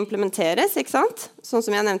bestemmelsene implementeres, ikke sant? Sånn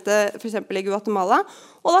som jeg nevnte for eksempel i Guatemala,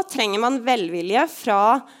 og da trenger man velvilje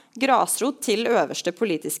fra grasrot til øverste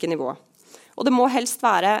politiske nivå. Og det må helst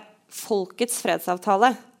være folkets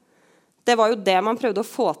fredsavtale. Det var jo det man prøvde å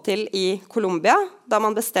få til i Colombia, da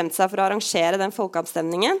man bestemte seg for å arrangere den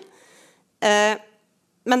folkeavstemningen.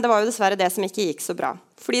 Men det var jo dessverre det som ikke gikk så bra.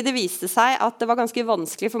 Fordi det viste seg at det var ganske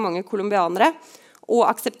vanskelig for mange kolumbianere å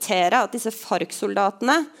akseptere at disse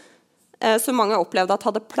FARC-soldatene, som mange opplevde at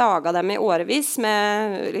hadde plaget dem i årevis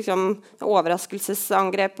med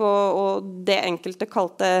overraskelsesangrep og det enkelte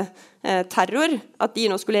kalte terror, at de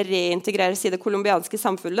nå skulle reintegreres i det kolumbianske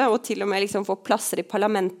samfunnet og til og med få plasser i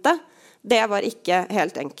parlamentet, det var ikke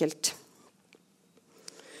helt enkelt.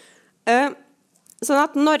 Sånn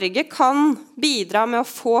at Norge kan bidra med å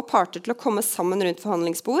få parter til å komme sammen rundt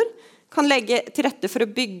forhandlingsbord, kan legge til rette for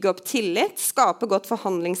å bygge opp tillit, skape godt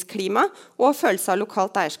forhandlingsklima og følelse av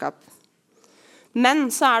lokalt eierskap. Men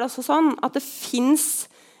så det også sånn at det finnes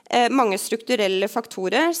mange strukturelle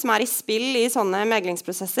faktorer som i spill i sånne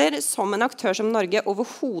meglingsprosesser som en aktør som Norge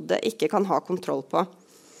overhodet ikke kan ha kontroll på.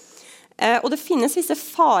 Og det finnes visse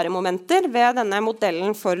faremomenter ved denne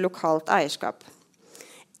modellen for lokalt eierskap.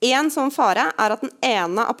 En sånn fare at den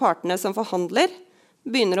ene av partene som forhandler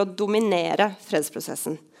begynner å dominere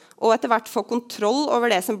fredsprosessen, og etter hvert få kontroll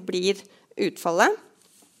over det som blir utfallet.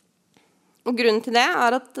 Og grunnen til det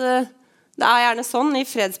at det gjerne sånn i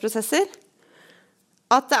fredsprosesser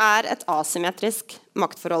at det et asymmetrisk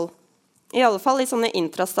maktforhold. I alle fall i sånne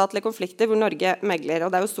intrastatlige konflikter hvor Norge megler,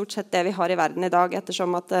 og det jo stort sett det vi har i verden i dag,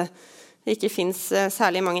 ettersom at det ikke finnes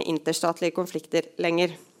særlig mange interstatlige konflikter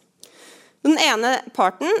lenger. Den ene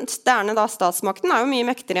parten, gjerne da statsmakten, jo mye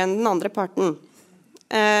mektigere enn den andre parten,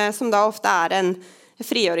 som da ofte en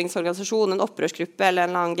frigjøringsorganisasjon, en opprørsgruppe eller en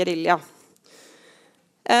eller annen guerilla.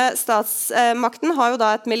 Statsmakten har jo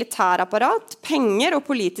da et militærapparat, penger og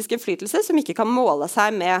politisk innflytelse som ikke kan måle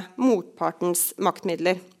seg med motpartens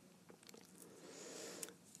maktmidler.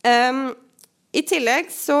 I tillegg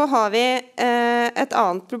så har vi et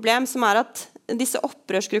annet problem som at disse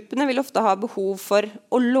opprørsgruppene vil ofte ha behov for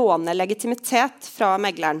å låne legitimitet fra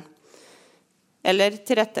megleren, eller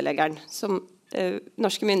tilretteleggeren, som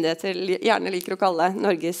norske myndigheter gjerne liker å kalle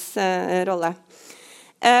Norges rolle.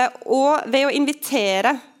 Og ved å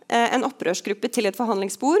invitere en opprørsgruppe til et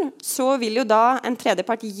forhandlingsbord, så vil jo da en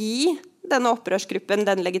tredjepart gi denne opprørsgruppen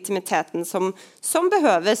den legitimiteten som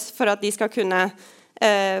behøves for at de skal kunne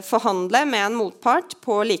forhandle med en motpart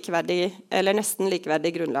på likeverdig, eller nesten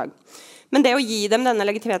likeverdig grunnlag. Men det å gi dem denne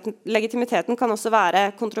legitimiteten kan også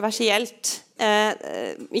være kontroversielt,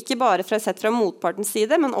 ikke bare sett fra motpartens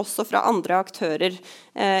side, men også fra andre aktører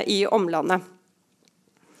i omlandet.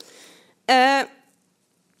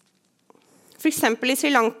 For eksempel i Sri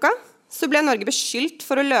Lanka så ble Norge beskyldt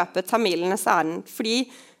for å løpe tamilenes ærend, fordi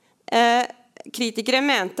Kritikere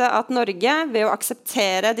mente at Norge, ved å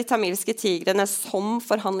akseptere de tamilske tigrene som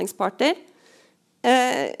forhandlingsparter,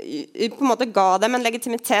 på en måte ga dem en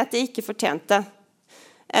legitimitet de ikke fortjente.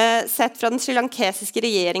 Sett fra den srilankesiske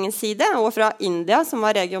regjeringens side og fra India, som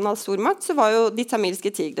var regional stormakt, så var jo de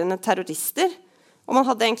tamilske tigrene terrorister, og man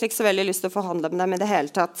hadde egentlig ikke så veldig lyst til å forhandle med dem i det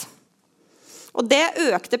hele tatt. Og det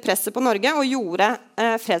økte presset på Norge og gjorde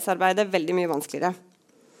fredsarbeidet veldig mye vanskeligere.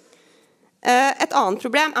 Et annet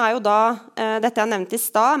problem jo da dette jeg nevnte i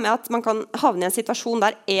sted, med at man kan havne i en situasjon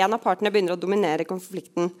der en av partene begynner å dominere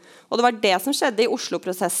konflikten. Og det var det som skjedde i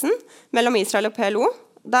Oslo-prosessen mellom Israel og PLO.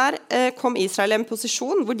 Der kom Israel i en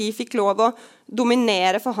posisjon hvor de fikk lov å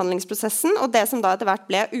dominere forhandlingsprosessen, og det som da etter hvert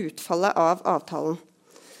ble utfallet av avtalen.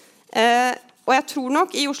 Og jeg tror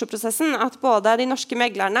nok i Oslo-prosessen at både de norske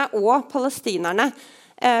meglerne og palestinerne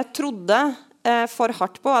trodde for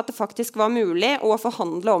hardt på at det faktisk var mulig å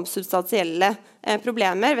forhandle om substansielle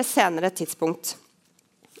problemer ved senere tidspunkt.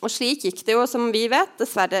 Og slik gikk det jo, som vi vet,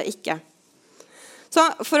 dessverre ikke. Så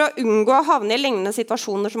for å unngå å havne i lignende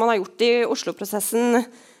situasjoner som man har gjort i Oslo-prosessen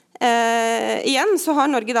igjen, så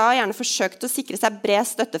har Norge da gjerne forsøkt å sikre seg bred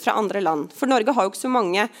støtte fra andre land. For Norge har jo ikke så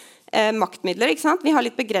mange maktmidler, ikke sant? Vi har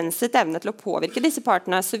litt begrenset evne til å påvirke disse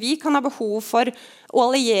partene, så vi kan ha behov for å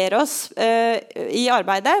alliere oss i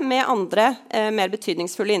arbeidet med andre mer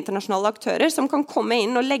betydningsfulle internasjonale aktører som kan komme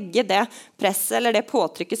inn og legge det presset eller det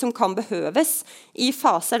påtrykket som kan behøves i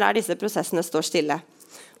faser der disse prosessene står stille.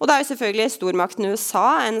 Og det jo selvfølgelig stormakten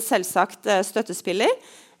USA en selvsagt støttespiller.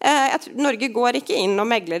 Norge går ikke inn og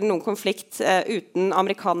megler noen konflikt uten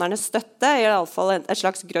amerikanernes støtte, i alle fall et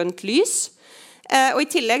slags grønt lys. Og i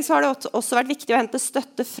tillegg så har det også vært viktig å hente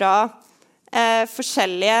støtte fra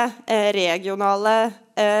forskjellige regionale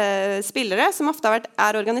spillere som ofte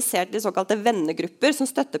organisert i såkalte vennegrupper som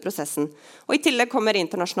støtter prosessen. Og i tillegg kommer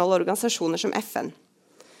internasjonale organisasjoner som FN.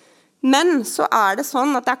 Men så det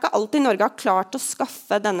sånn at det ikke alltid Norge har klart å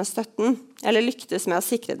skaffe denne støtten, eller lyktes med å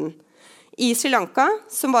sikre den. I Sri Lanka,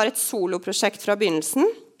 som var et soloprosjekt fra begynnelsen,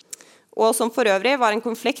 og som for øvrig var en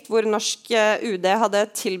konflikt hvor norsk UD hadde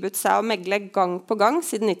tilbudt seg å megle gang på gang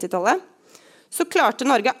siden 90-tallet, så klarte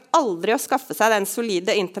Norge aldri å skaffe seg den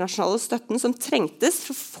solide internasjonale støtten som trengtes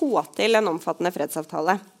for å få til en omfattende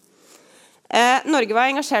fredsavtale. Norge var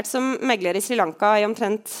engasjert som megler i Sri Lanka i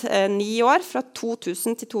omtrent 9 år, fra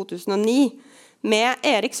 2000 til 2009, med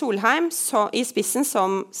Erik Solheim i spissen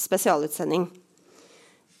som spesialutsending.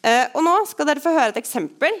 Og nå skal dere få høre et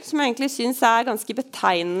eksempel som jeg egentlig synes ganske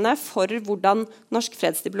betegnende for hvordan norsk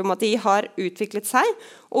fredsdiplomati har utviklet seg,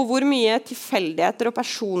 og hvor mye tilfeldigheter og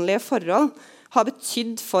personlige forhold har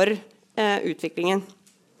betydd for utviklingen.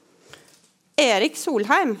 Erik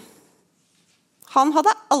Solheim, han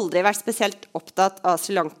hadde aldri vært spesielt opptatt av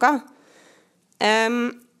Sri Lanka.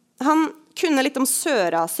 Han kunne litt om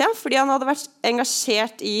Sør-Asia, fordi han hadde vært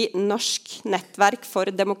engasjert i norsk nettverk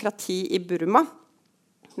for demokrati i Burma.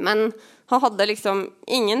 Men han hadde liksom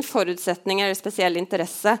ingen forutsetninger eller spesiell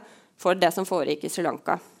interesse for det som foregikk i Sri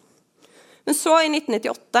Lanka. Men så i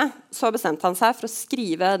 1998 så bestemte han seg for å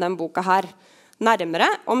skrive den boka her, nærmere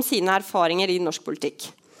om sine erfaringer i norsk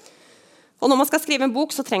politikk. Og når man skal skrive en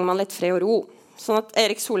bok så trenger man litt fred og ro. Sånn at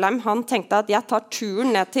Erik Solheim han tenkte at jeg tar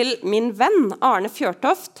turen ned til min venn Arne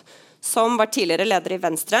Fjørtoft, som var tidligere leder i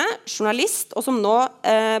Venstre, journalist, og som nå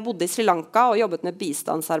bodde i Sri Lanka og jobbet med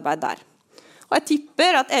bistandsarbeid der. Og jeg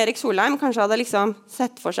tipper at Erik Solheim kanskje hadde liksom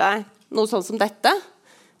sett for seg noe sånn som dette.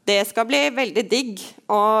 Det skal bli veldig digg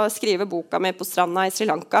å skrive boka med på stranda i Sri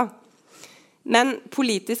Lanka. Men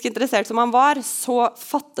politisk interessert som han var, så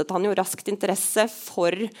fattet han jo raskt interesse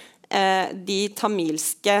for de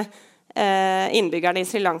tamilske innbyggerne i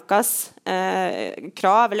Sri Lankas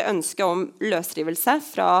krav eller ønske om løsrivelse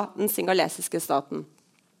fra den singalesiske staten.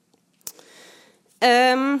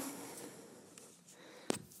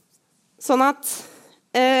 Sånn at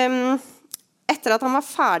etter at han var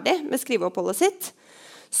ferdig med skriveoppholdet sitt,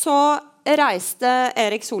 så reiste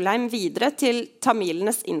Erik Solheim videre til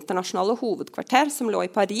tamilenes internasjonale hovedkvarter som lå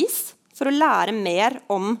i Paris, for å lære mer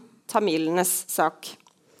om tamilenes sak.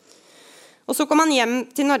 Og så kom han hjem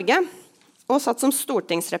til Norge og satt som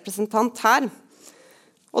stortingsrepresentant her.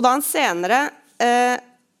 Og da han senere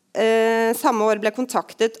samme år ble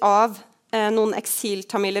kontaktet av noen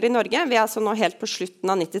eksiltamiler i Norge, vi altså nå helt på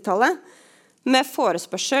slutten av 90-tallet, med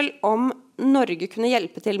forespørsel om Norge kunne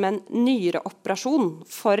hjelpe til med en nyreoperasjon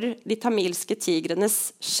for de tamilske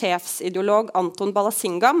tigrenes sjefsideolog Anton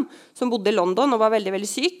Balasingam, som bodde i London og var veldig,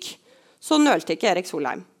 veldig syk, så nølte ikke Erik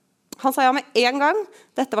Solheim. Han sa ja med en gang,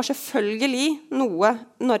 dette var selvfølgelig noe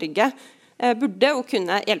Norge burde og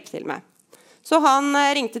kunne hjelpe til med. Så han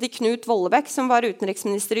ringte til Knut Vollebæk, som var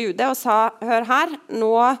utenriksminister i UD, og sa, hør her,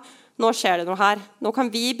 nå nå skjer det noe her. Nå kan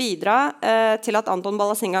vi bidra til at Anton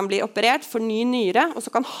Balasingham blir operert for ny nyre, og så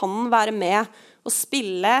kan han være med og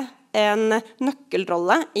spille en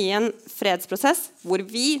nøkkelrolle i en fredsprosess, hvor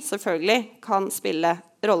vi selvfølgelig kan spille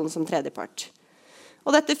rollen som tredjepart.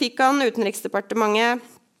 Og dette fikk han Utenriksdepartementet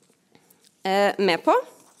med på.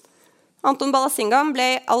 Anton Balasingham ble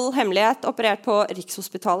i all hemmelighet operert på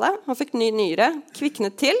Rikshospitalet. Han fikk ny nyre,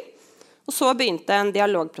 kviknet til, og så begynte en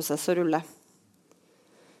dialogprosess å rulle.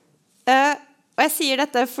 Og jeg sier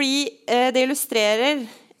dette fordi det illustrerer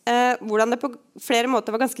hvordan det på flere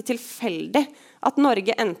måter var ganske tilfeldig at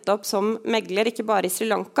Norge endte opp som megler, ikke bare i Sri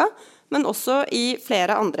Lanka, men også i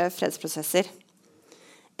flere andre fredsprosesser.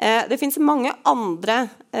 Det finnes mange andre,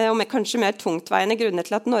 og kanskje mer tungtveiende grunner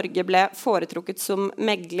til at Norge ble foretrukket som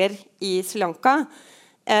megler i Sri Lanka,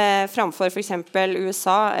 framfor for eksempel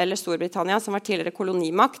USA eller Storbritannia, som var tidligere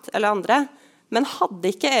kolonimakt, eller andre. Men hadde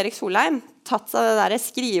ikke Erik Solheim tatt seg det der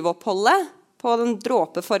skriveoppholdet på den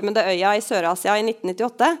dråpeformede øya i Sør-Asia i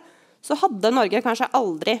 1998, så hadde Norge kanskje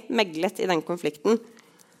aldri meglet i den konflikten.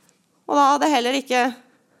 Og da hadde heller ikke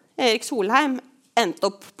Erik Solheim endt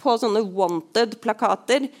opp på sånne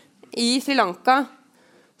wanted-plakater i Sri Lanka,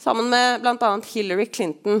 sammen med blant annet Hillary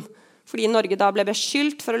Clinton, fordi Norge da ble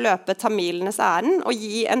beskyldt for å løpe tamilenes ærend og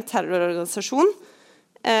gi en terrororganisasjon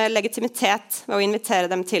legitimitet ved å invitere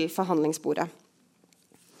dem til forhandlingsbordet.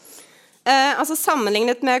 Altså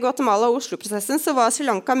sammenlignet med Guatemala og Oslo-prosessen så var Sri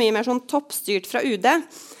Lanka mye mer sånn toppstyrt fra UD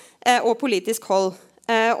og politisk hold.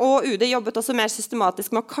 Og UD jobbet også mer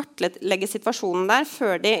systematisk med å kartlegge situasjonen der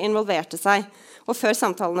før de involverte seg, og før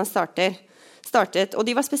samtalene startet. Og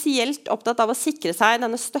de var spesielt opptatt av å sikre seg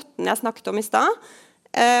denne støtten jeg snakket om i sted,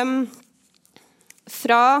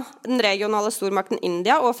 fra den regionale stormakten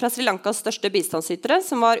India og fra Sri Lankas største bistandsytere,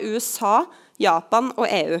 som var USA, Japan og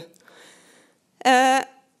EU.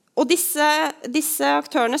 Og disse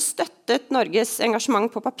aktørene støttet Norges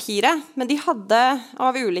engasjement på papiret, men de hadde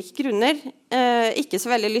av ulike grunner ikke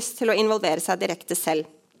så veldig lyst til å involvere seg direkte selv.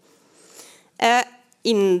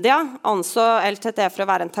 India anså LTTE for å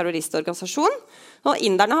være en terroristorganisasjon, og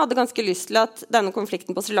inderne hadde ganske lyst til at denne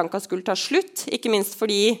konflikten på Sri Lanka skulle ta slutt, ikke minst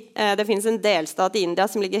fordi det finnes en delstat i India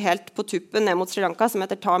som ligger helt på tuppen ned mot Sri Lanka, som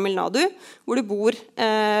heter Tamil Nadu, hvor det bor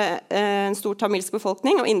en stor tamilsk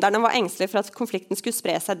befolkning, og inderne var engstelige for at konflikten skulle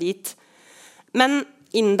spre seg dit. Men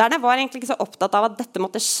inderne var egentlig ikke så opptatt av at dette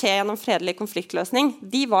måtte skje gjennom fredelig konfliktløsning.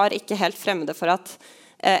 De var ikke helt fremmede for at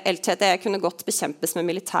LTTE kunne godt bekjempes med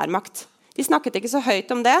militærmakt. De snakket ikke så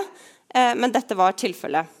høyt om det, men dette var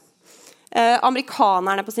tilfellet.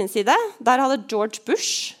 Amerikanerne på sin side, der hadde George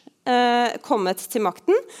Bush kommet til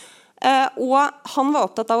makten, og han var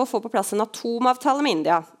opptatt av å få på plass en atomavtale med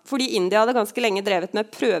India, fordi India hadde ganske lenge drevet med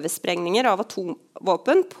prøvesprengninger av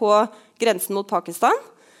atomvåpen på grensen mot Pakistan.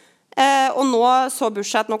 Og nå så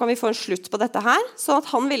Bush at nå kan vi få en slutt på dette her, så at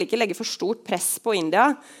han ville ikke legge for stort press på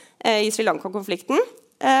India i Sri Lanka-konflikten.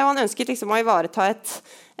 Og han ønsket liksom å ivareta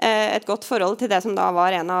et godt forhold til det som da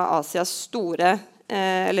var en av Asias store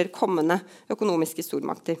eller kommende økonomiske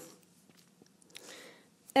stormakter.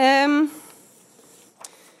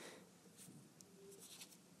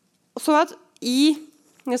 Så at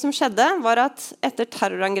det som skjedde var at etter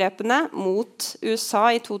terrorangrepene mot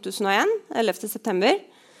USA i 2001, 11. september,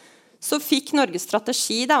 så fikk Norges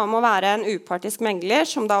strategi da, om å være en upartisk megler,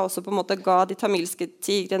 som da også på en måte ga de tamilske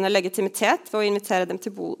tigrene legitimitet ved å invitere dem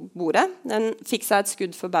til bordet, den fikk seg et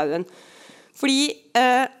skudd for baugen. Fordi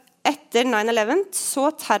etter 9/11 så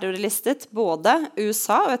terrorlistet både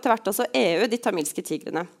USA og etter hvert også EU de tamilske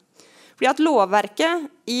tigrene. Fordi at lovverket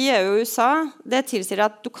i EU og USA det tilsier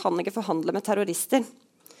at du kan ikke forhandle med terrorister.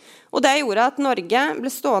 Og det gjorde at Norge ble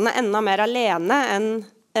stående enda mer alene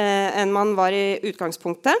enn man var i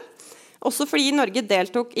utgangspunktet. Også fordi Norge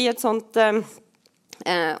deltok i et sånt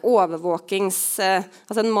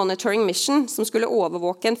altså en monitoring mission som skulle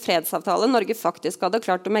overvåke en fredsavtale Norge faktisk hadde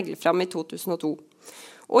klart å megle fram i 2002.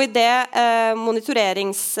 Og i det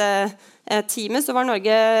monitoreringsteamet så var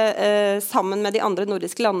Norge sammen med de andre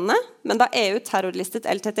nordiske landene, men da EU terrorlistet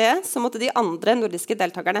LTTE, så måtte de andre nordiske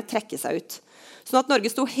deltakerne trekke seg ut. Sånn at Norge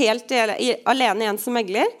sto helt alene igjen som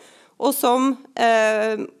megler, og som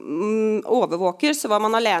overvåker så var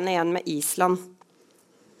man alene igjen med Island.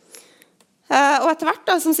 Og etter hvert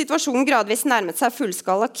da, som situasjonen gradvis nærmet seg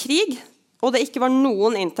fullskala krig, og det ikke var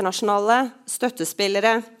noen internasjonale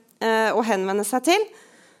støttespillere å henvende seg til,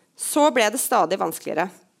 så ble det stadig vanskeligere.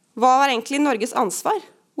 Hva var egentlig Norges ansvar?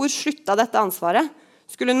 Hvor sluttet dette ansvaret?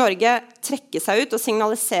 Skulle Norge trekke seg ut og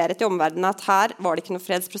signalisere til omverdenen at her var det ikke noe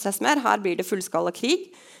fredsprosess mer, her blir det fullskala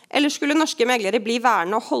krig? Eller skulle norske meglere bli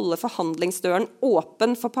værende og holde forhandlingsdøren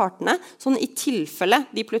åpen for partene, sånn i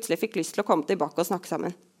tilfelle de plutselig fikk lyst til å komme tilbake og snakke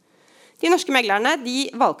sammen? De norske meglerne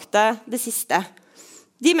de valgte det siste.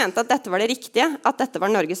 De mente at dette var det riktige, at dette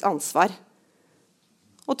var Norges ansvar.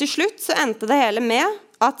 Og til slutt så endte det hele med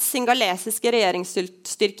at singalesiske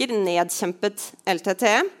regjeringsstyrker nedkjempet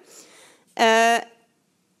LTTE,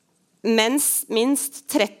 mens minst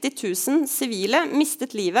 30 000 sivile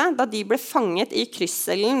mistet livet da de ble fanget i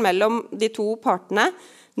krysselen mellom de to partene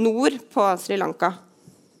nord på Sri Lanka.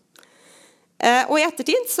 Og i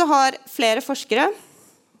ettertid så har flere forskere,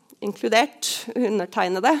 inkludert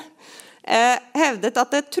undertegnede, hevdet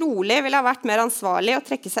at det trolig ville ha vært mer ansvarlig å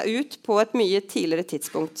trekke seg ut på et mye tidligere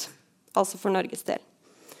tidspunkt, altså for Norges del.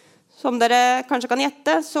 Som dere kanskje kan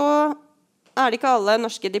gjette, så er det ikke alle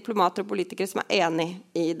norske diplomater og politikere som er enig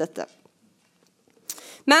i dette.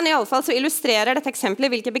 Men i alle fall så illustrerer dette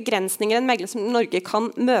eksempelet hvilke begrensninger en megler som Norge kan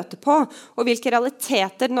møte på, og hvilke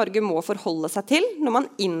realiteter Norge må forholde seg til når man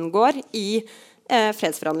inngår i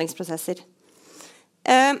fredsforhandlingsprosesser.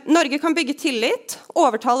 Norge kan bygge tillit,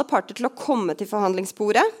 overtale parter til å komme til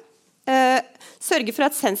forhandlingsbordet, sørge for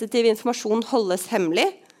at sensitiv informasjon holdes hemmelig,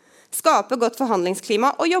 skape godt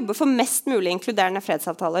forhandlingsklima og jobbe for mest mulig inkluderende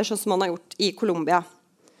fredsavtaler, sånn som man har gjort i Colombia.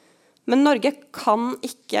 Men Norge kan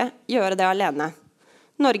ikke gjøre det alene.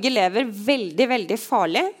 Norge lever veldig, veldig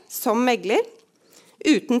farlig som megler,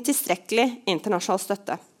 uten tilstrekkelig internasjonal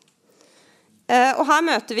støtte. Og her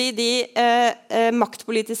møter vi de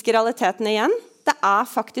maktpolitiske realitetene igjen. Det er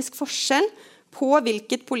faktisk forskjell på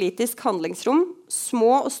hvilket politisk handlingsrom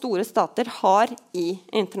små og store stater har i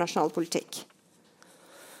internasjonal politikk.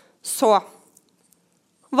 Så,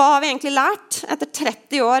 hva har vi egentlig lært etter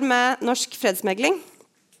 30 år med norsk fredsmegling?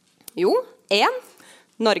 Jo, 1.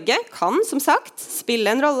 Norge kan, som sagt,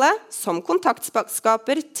 spille en rolle som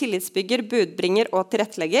kontaktskaper, tillitsbygger, budbringer og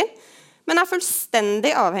tilrettelegger, men er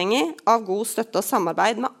fullstendig avhengig av god støtte og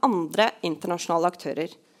samarbeid med andre internasjonale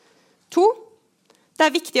aktører. 2. Det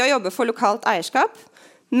er viktig å jobbe for lokalt eierskap,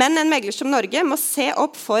 men en megler som Norge må se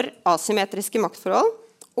opp for asymmetriske maktforhold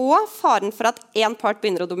og faren for at en part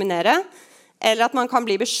begynner å dominere, eller at man kan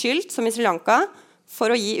bli beskyldt, som i Sri Lanka,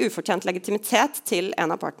 for å gi ufortjent legitimitet til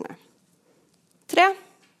en av partene. 3.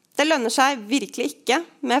 Det lønner seg virkelig ikke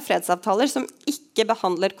med fredsavtaler som ikke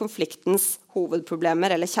behandler konfliktens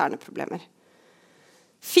hovedproblemer eller kjerneproblemer.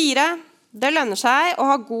 4. Det lønner seg å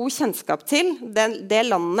ha god kjennskap til det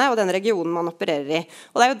landet og den regionen man opererer i.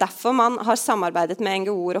 Og det er jo derfor man har samarbeidet med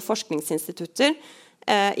NGO-er og forskningsinstitutter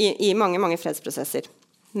i mange fredsprosesser.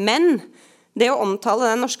 Men det å omtale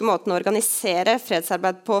den norske måten å organisere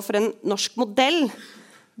fredsarbeid på for en norsk modell,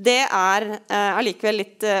 det er allikevel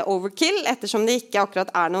litt overkill, ettersom det ikke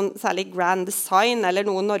akkurat er noen særlig grand design eller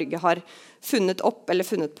noe Norge har funnet opp eller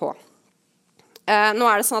funnet på. Nå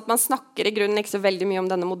er det sånn at man snakker i grunnen ikke så veldig mye om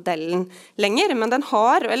denne modellen lenger, men den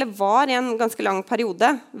har, eller var i en ganske lang periode,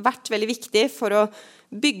 vært veldig viktig for å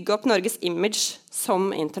bygge opp Norges image som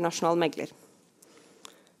internasjonal megler.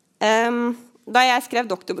 Da jeg skrev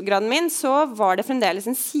doktorgraden min, så var det fremdeles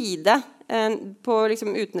en side på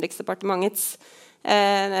Utenriksdepartementets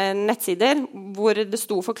nettsider, hvor det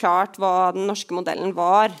sto forklart hva den norske modellen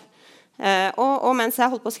var. Og mens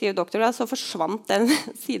jeg holdt på å skrive doktorgrad, så forsvant den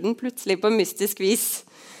siden plutselig på mystisk vis.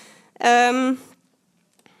 5.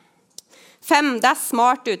 Det er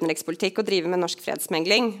smart utenrikspolitikk å drive med norsk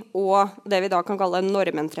fredsmegling, og det vi da kan kalle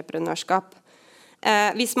normentreprenørskap.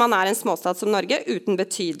 Hvis man er en småstat som Norge, uten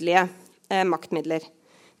betydelige maktmidler.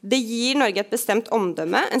 Det gir Norge et bestemt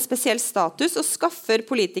omdømme, en spesiell status, og skaffer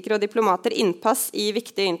politikere og diplomater innpass i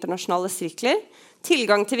viktige internasjonale sirkler,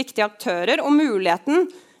 tilgang til viktige aktører og muligheten,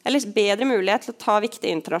 eller bedre mulighet til å ta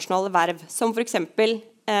viktige internasjonale verv, som for eksempel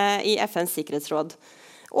i FNs sikkerhetsråd.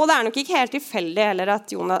 Og det er nok ikke helt tilfeldig heller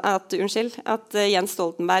at Jens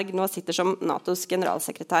Stoltenberg nå sitter som NATOs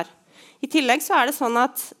generalsekretær. I tillegg så er det sånn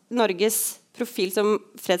at Norges profil som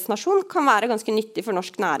fredsnasjon kan være ganske nyttig for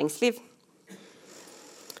norsk næringsliv.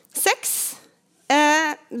 6.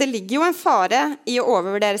 Det ligger jo en fare i å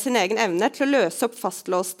overvurdere sin egen evne til å løse opp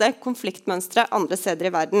fastlåste konfliktmønstre andre steder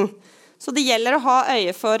i verden. Så det gjelder å ha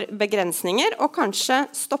øye for begrensninger og kanskje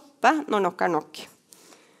stoppe når nok er nok.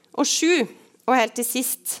 Og 7, og helt til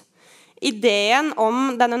sist, ideen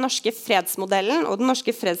om denne norske fredsmodellen og den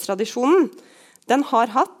norske fredstradisjonen, den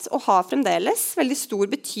har hatt og har fremdeles veldig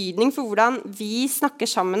stor betydning for hvordan vi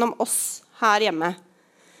snakker sammen om oss her hjemme.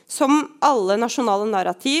 Som alle nasjonale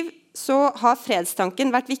narrativ så har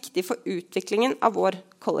fredstanken vært viktig for utviklingen av vår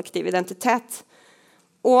kollektive identitet.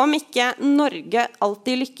 Og om ikke Norge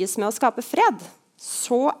alltid lykkes med å skape fred,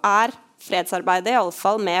 så er fredsarbeidet i alle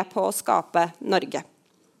fall med på å skape Norge.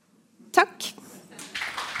 Takk.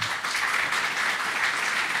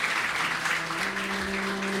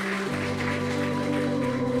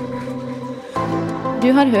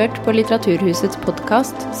 Du har hørt på Litteraturhusets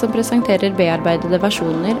podcast, som presenterer bearbeidede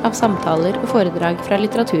versjoner av samtaler og foredrag fra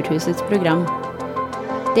Litteraturhusets program.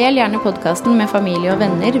 Del gjerne podcasten med familie og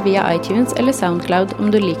venner via iTunes eller SoundCloud om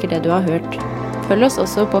du liker det du har hørt. Følg oss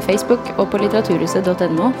også på Facebook og på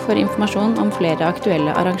litteraturhuset.no for informasjon om flere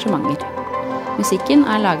aktuelle arrangementer. Musikken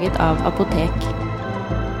er laget av Apotek.